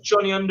he puts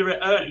Johnny under it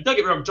early, don't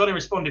get me wrong, Johnny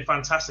responded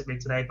fantastically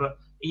today, but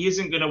he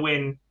isn't going to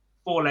win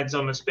 4 legs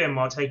on the spin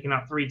while taking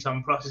out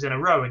 3-ton pluses in a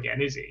row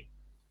again, is he?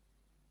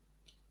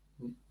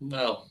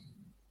 Well,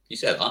 you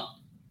said that.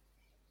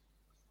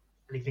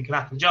 Anything can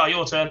happen. Jar,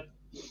 your turn.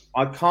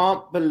 I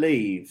can't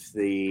believe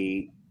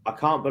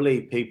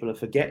people are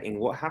forgetting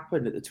what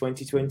happened at the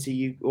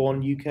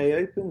 2021 UK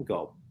Open,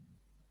 Gob,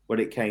 when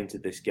it came to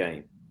this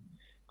game.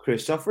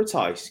 Krzysztof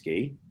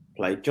Ratajski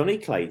played Johnny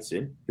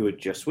Clayton, who had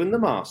just won the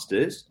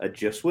Masters, had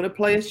just won a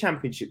Players'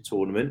 Championship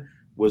tournament,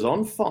 was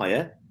on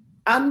fire,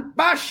 and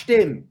bashed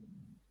him.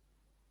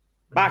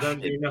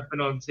 Don't do nothing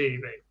on TV.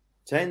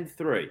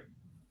 10-3.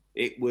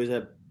 It was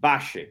a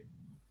bashing.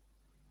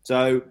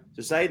 So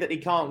to say that he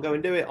can't go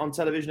and do it on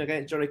television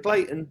against Johnny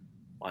Clayton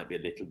might be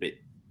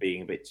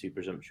being a bit too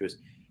presumptuous.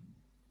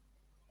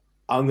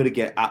 I'm going to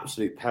get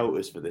absolute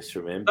pelters for this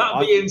from him. That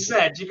being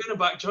said, you're going to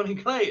back Johnny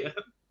Clayton.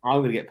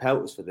 I'm going to get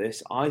pelters for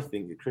this. I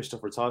think that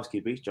Krzysztof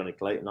Ratajski beats Johnny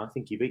Clayton. I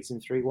think he beats him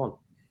 3-1.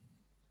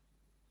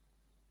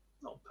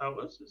 Not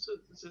pelters.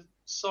 It's a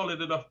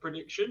solid enough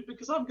prediction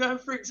because I'm going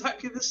for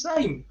exactly the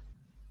same.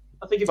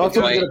 I think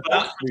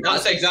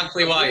that's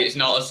exactly why it's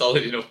not a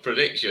solid enough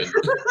prediction.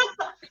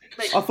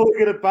 I thought you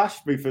were going to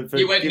bash me for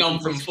you went on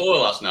from 4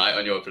 last night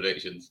on your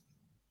predictions.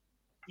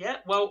 Yeah,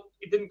 well,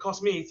 it didn't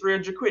cost me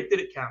 300 quid, did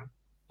it, Cam?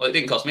 Well, it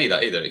didn't cost me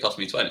that either. It cost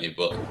me 20,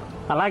 but...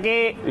 I like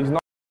it. It's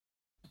not...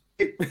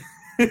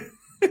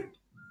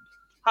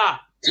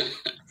 Ha!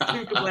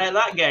 You can play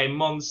that game,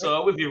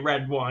 Monsieur, with your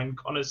red wine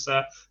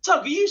connoisseur.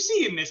 Tug, are you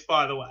seeing this,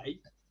 by the way?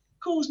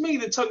 Calls me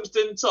the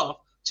tungsten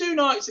top. 2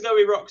 nights ago,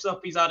 he rocks up,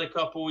 he's had a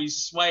couple, he's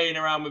swaying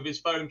around with his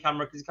phone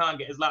camera because he can't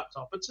get his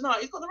laptop. But tonight,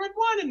 he's got the red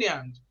wine in the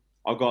hand.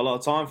 I've got a lot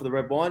of time for the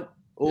red wine,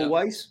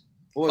 always.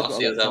 Yep. Always got a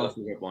lot of time for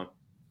the red wine.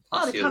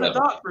 I had a can of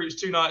dark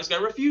fruits 2 nights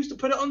ago, refused to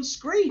put it on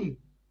screen.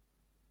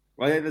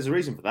 Well, yeah, there's a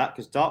reason for that,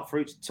 because dark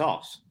fruit's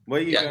toss. Where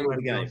are you going with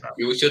the game?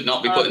 You should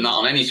not be putting that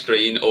on any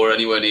screen or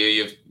anywhere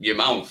near your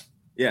mouth.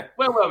 Yeah.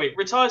 Where were we?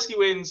 Ratajski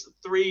wins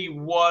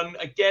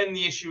 3-1. Again,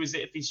 the issue is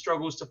that if he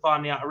struggles to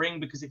find the outer ring,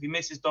 because if he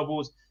misses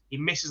doubles, he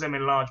misses them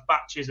in large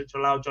batches, which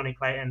allow Johnny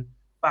Clayton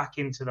back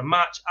into the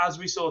match. As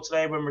we saw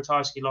today when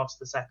Ratajski lost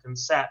the second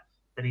set,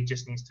 that he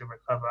just needs to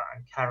recover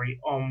and carry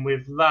on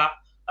with that.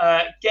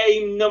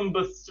 Game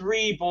number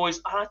 3, boys.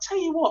 And I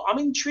tell you what, I'm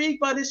intrigued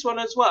by this one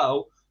as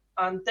well.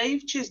 And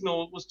Dave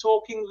Chisnall was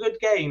talking a good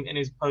game in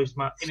his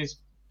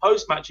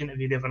post-match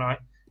interview the other night,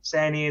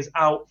 saying he is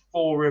out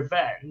for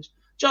revenge.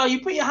 Joe,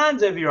 you put your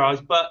hands over your eyes,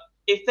 but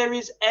if there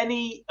is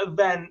any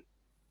event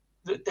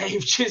that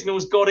Dave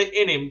Chisnell's got it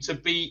in him to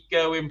beat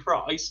Gerwyn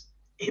Price,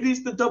 it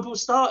is the double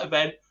start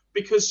event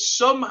because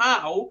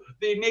somehow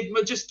the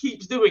Enigma just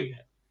keeps doing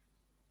it.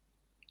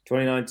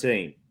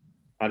 2019,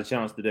 had a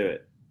chance to do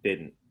it,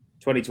 didn't.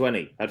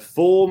 2020, had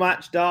 4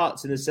 match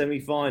darts in the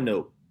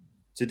semi-final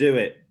to do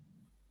it,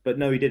 but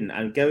no, he didn't.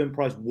 And Gerwyn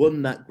Price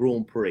won that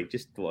Grand Prix.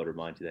 Just thought I'd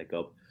remind you there,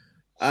 Gob.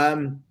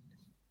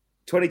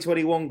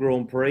 2021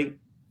 Grand Prix,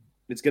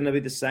 it's going to be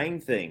the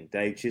same thing.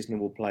 Dave Chisnell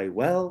will play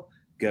well.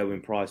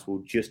 Gerwyn Price will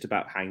just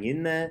about hang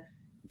in there.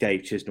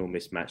 Dave Chisnell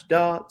mismatch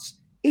darts.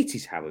 It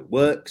is how it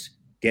works.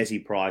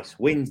 Gezi Price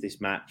wins this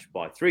match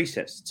by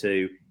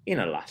 3-2 in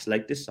a last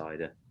leg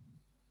decider.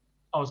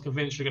 I was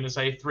convinced you're going to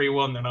say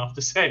 3-1 then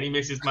after saying he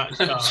misses match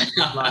darts.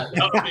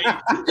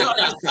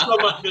 That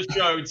sum up the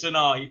show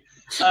tonight.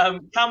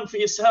 Cam, for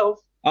yourself.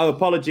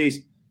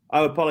 Apologies.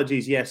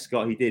 Yes,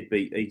 Scott, he did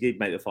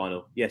make the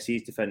final. Yes,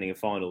 he's defending a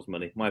finals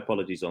money. My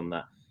apologies on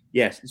that.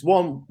 Yes, it's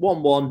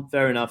 1-1,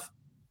 fair enough.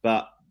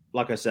 But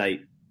like I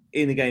say,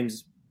 in the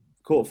game's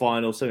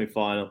quarter-final,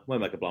 semi-final,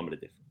 won't make a blum of a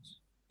difference.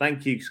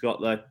 Thank you,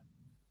 Scott, though.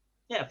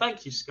 Yeah,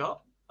 thank you,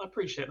 Scott. I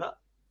appreciate that.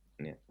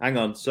 Yeah. Hang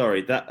on,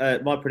 sorry.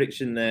 That my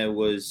prediction there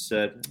was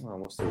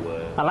what's the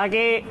word? I like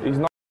it. He's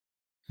not.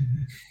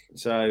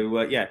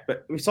 So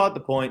but beside the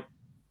point,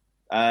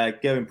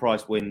 Gerwyn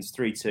Price wins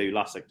 3-2,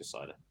 last leg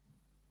decider.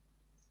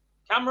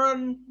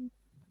 Cameron,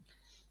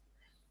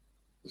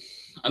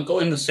 I'm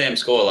going the same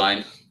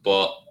scoreline,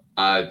 but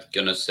I'm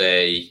gonna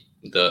say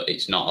that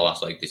it's not a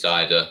last leg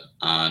decider,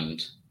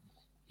 and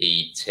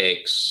he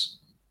takes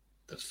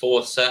the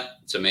 4th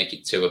set to make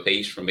it 2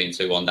 apiece from being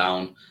 2-1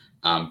 down.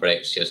 And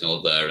breaks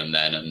Chisnell there and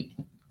then and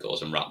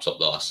goes and wraps up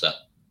the last set.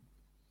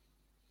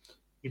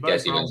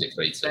 Guess he wins it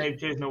 3-2. Dave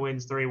Chisnell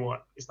wins 3-1.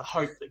 It's the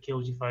hope that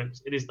kills you,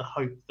 folks. It is the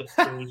hope that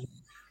kills you.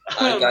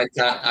 I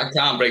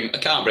can't bring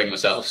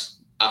myself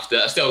after.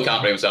 I still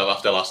can't bring myself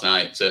after last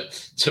night to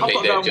beat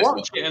Dave Chisnell.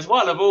 Watch it as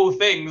well. Of all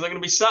things, I'm going to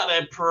be sat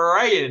there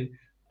praying.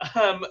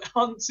 If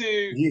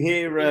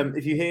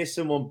you hear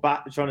someone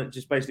trying to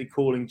just basically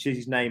calling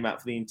Chizzy's name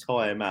out for the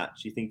entire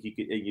match, you think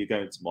you're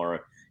going tomorrow.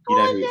 You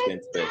know who it's going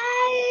to be.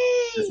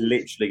 It's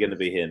literally going to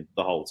be him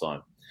the whole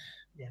time.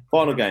 Yeah,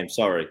 final game,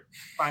 sorry.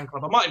 Fan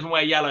club. I might even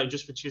wear yellow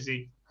just for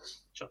Chizzy.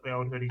 Chuck the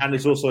old hoodie. And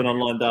it's also an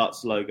online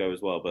darts logo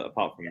as well, but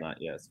apart from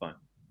that, yeah, it's fine.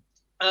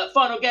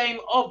 Final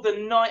game of the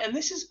night, and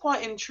this is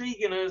quite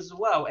intriguing as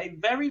well. A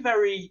very,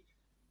 very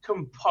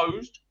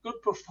composed, good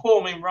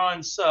performing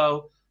Ryan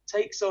Searle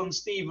takes on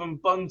Stephen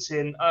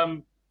Bunting.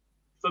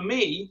 For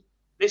me,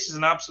 this is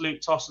an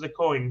absolute toss of the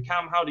coin.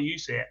 Cam, how do you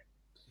see it?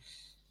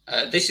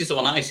 This is the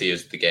one I see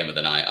as the game of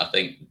the night. I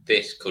think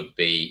this could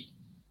be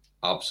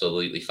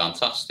absolutely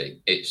fantastic.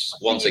 It's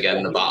once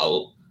again the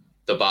battle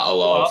of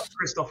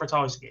Krzysztof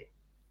Ratajski.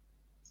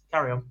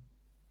 Carry on.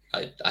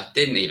 I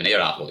didn't even hear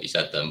half what you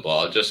said then,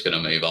 but I'm just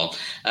going to move on.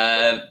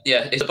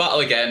 It's a battle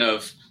again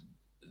of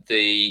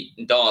the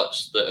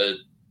darts that are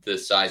the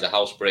size of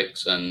house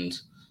bricks and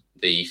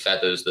the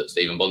feathers that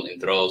Stephen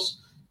Bunting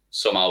throws.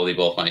 Somehow they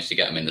both manage to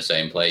get them in the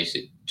same place.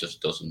 It just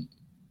doesn't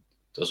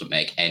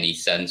make any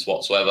sense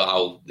whatsoever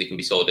how they can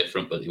be so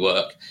different, but they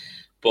work.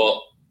 But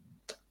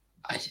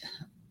I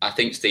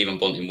think Stephen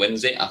Bunting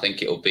wins it. I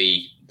think it'll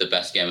be the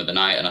best game of the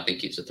night, and I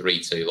think it's a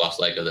 3-2 last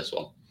leg of this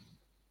one.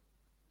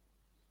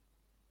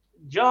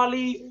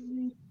 Charlie?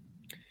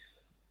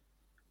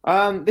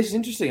 This is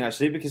interesting,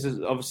 actually, because as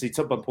obviously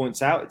Tubman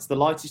points out, it's the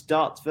lightest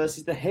darts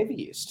versus the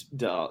heaviest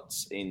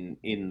darts in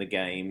the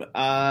game.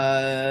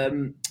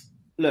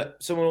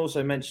 Look, someone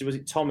also mentioned, was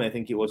it Tommy, I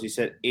think it was, he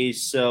said,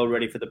 is Searle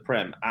ready for the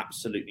Prem?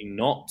 Absolutely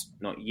not.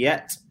 Not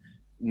yet.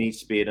 Needs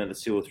to be another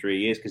 2 or 3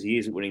 years because he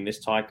isn't winning this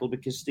title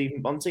because Stephen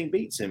Bunting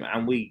beats him.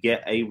 And we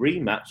get a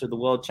rematch of the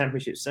World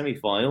Championship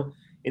semi-final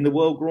in the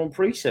World Grand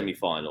Prix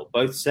semi-final.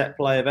 Both set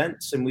play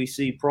events, and we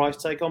see Price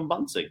take on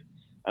Bunting.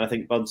 And I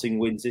think Bunting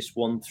wins this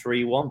one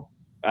 3-1.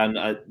 And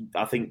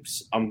I think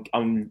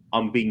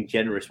I'm being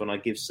generous when I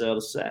give Searle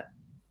a set.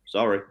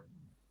 Sorry.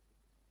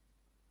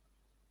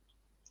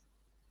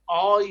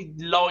 I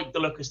like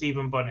the look of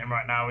Stephen Bunting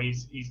right now.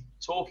 He's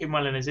talking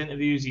well in his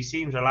interviews. He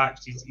seems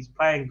relaxed. He's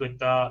playing good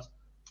darts.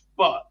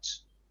 But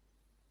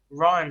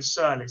Ryan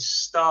Searle is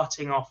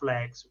starting off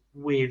legs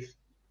with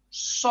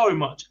so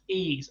much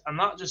ease. And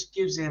that just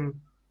gives him,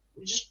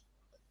 just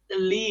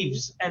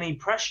leaves any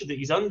pressure that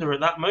he's under at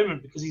that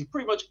moment because he's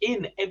pretty much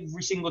in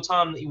every single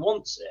time that he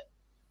wants it.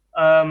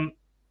 And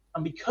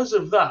because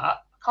of that, I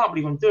can't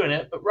believe I'm doing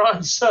it, but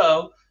Ryan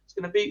Searle is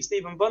going to beat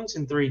Stephen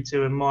Bunting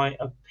 3-2 in my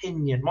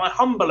opinion, my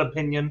humble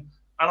opinion,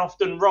 and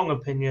often wrong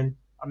opinion.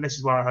 And this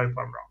is where I hope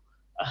I'm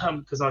wrong,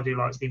 because I do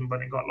like Stephen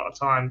Bunting. Got a lot of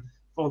time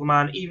for the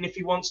man, even if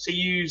he wants to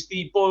use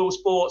the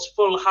BoyleSports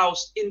Full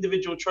House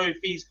individual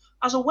trophies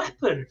as a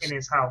weapon in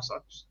his house.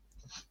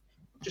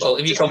 Well,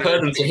 if you compare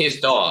them to his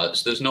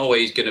darts, there's no way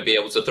he's going to be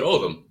able to throw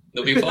them.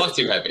 They'll be far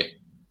too heavy.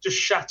 Just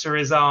shatter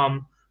his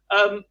arm.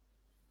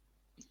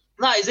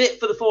 That is it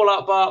for the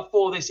Fallout Bar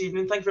for this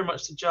evening. Thank you very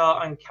much to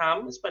Jar and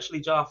Cam, especially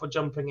Jar for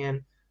jumping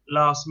in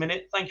last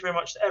minute. Thank you very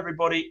much to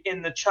everybody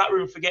in the chat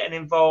room for getting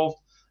involved.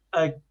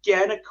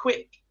 Again, a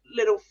quick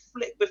little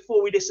flick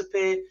before we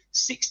disappear.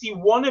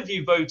 61 of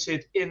you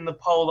voted in the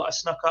poll that I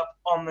snuck up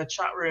on the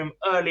chat room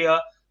earlier.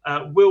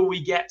 Will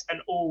we get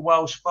an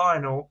all-Welsh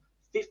final?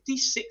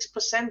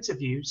 56%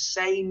 of you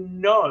say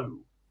no.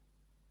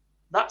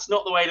 That's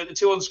not the way that the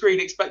two on screen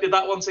expected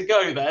that one to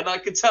go then. I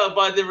could tell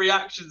by the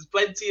reactions.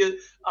 Plenty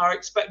are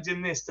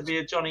expecting this to be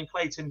a Johnny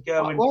Clayton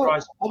Gerwin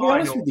Price final. I'll be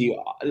honest with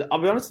you.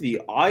 I'm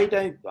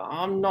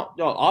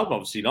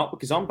obviously not,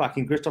 because I'm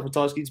backing Christopher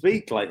Tysky to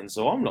beat Clayton,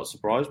 so I'm not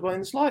surprised by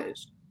in the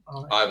slightest.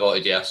 I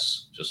voted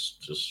yes,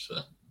 just for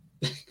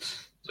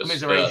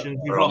commiserations.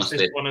 You've lost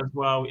this one as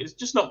well. It's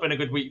just not been a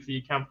good week for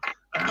you, Cam.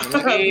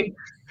 We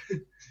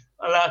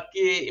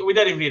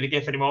don't even need a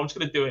GIF anymore. I'm just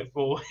going to do it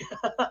for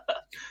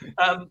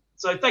you.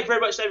 So thank you very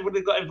much to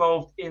everybody that got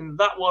involved in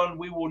that one.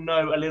 We will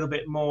know a little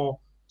bit more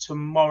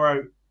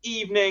tomorrow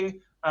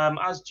evening.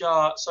 As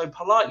Jar so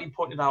politely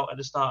pointed out at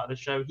the start of the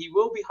show, he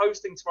will be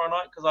hosting tomorrow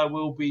night because I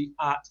will be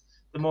at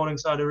the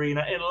Morningside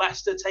Arena in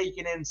Leicester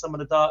taking in some of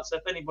the darts. So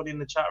if anybody in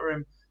the chat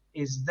room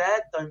is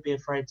there, don't be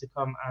afraid to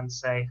come and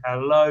say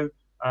hello.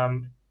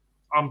 I'm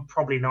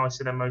probably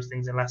nicer than most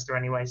things in Leicester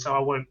anyway, so I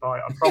won't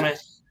bite, I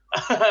promise.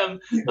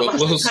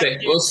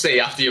 We'll see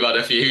after you've had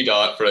a few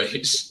dart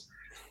throws.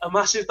 A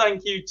massive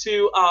thank you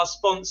to our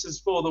sponsors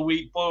for the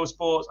week,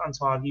 BoyleSports, and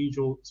to our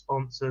usual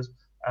sponsors,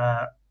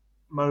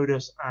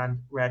 Modus and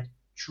Red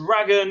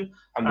Dragon.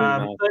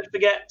 Don't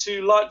forget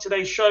to like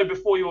today's show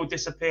before you all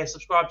disappear.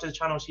 Subscribe to the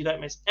channel so you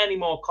don't miss any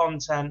more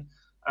content.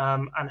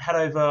 And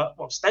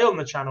stay on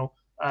the channel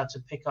to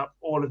pick up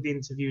all of the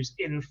interviews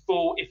in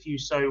full if you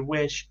so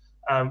wish.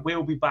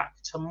 We'll be back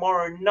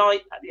tomorrow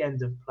night at the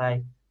end of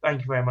play.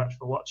 Thank you very much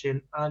for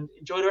watching and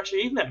enjoy the rest of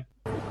your evening.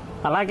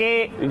 I like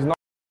it.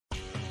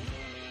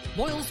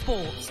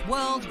 BoyleSports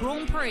World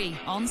Grand Prix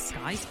on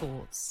Sky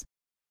Sports.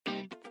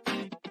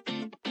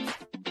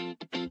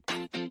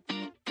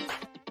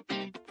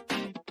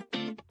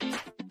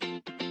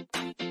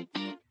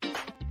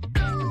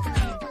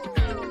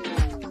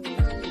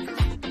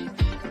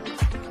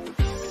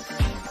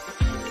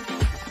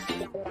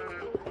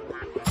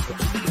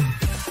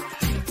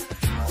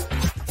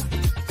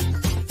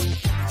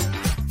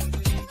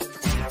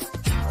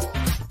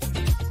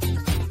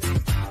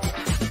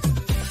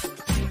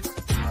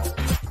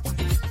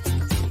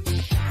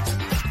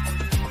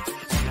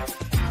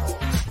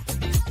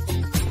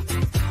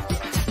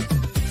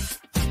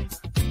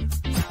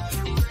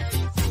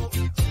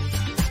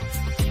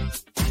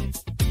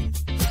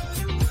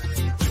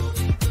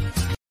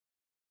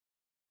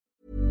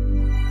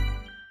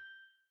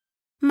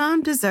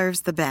 Mom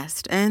deserves the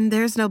best, and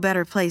there's no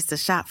better place to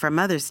shop for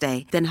Mother's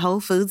Day than Whole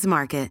Foods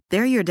Market.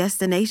 They're your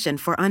destination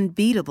for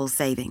unbeatable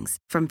savings,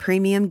 from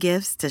premium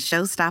gifts to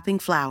show-stopping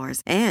flowers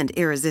and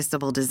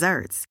irresistible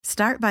desserts.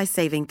 Start by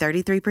saving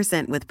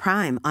 33% with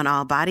Prime on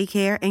all body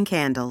care and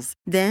candles.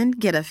 Then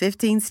get a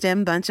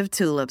 15-stem bunch of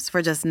tulips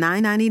for just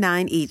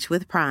 $9.99 each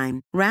with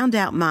Prime. Round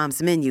out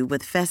Mom's menu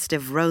with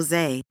festive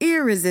rosé,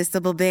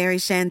 irresistible berry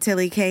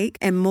chantilly cake,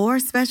 and more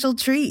special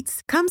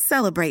treats. Come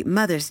celebrate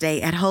Mother's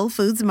Day at Whole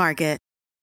Foods Market.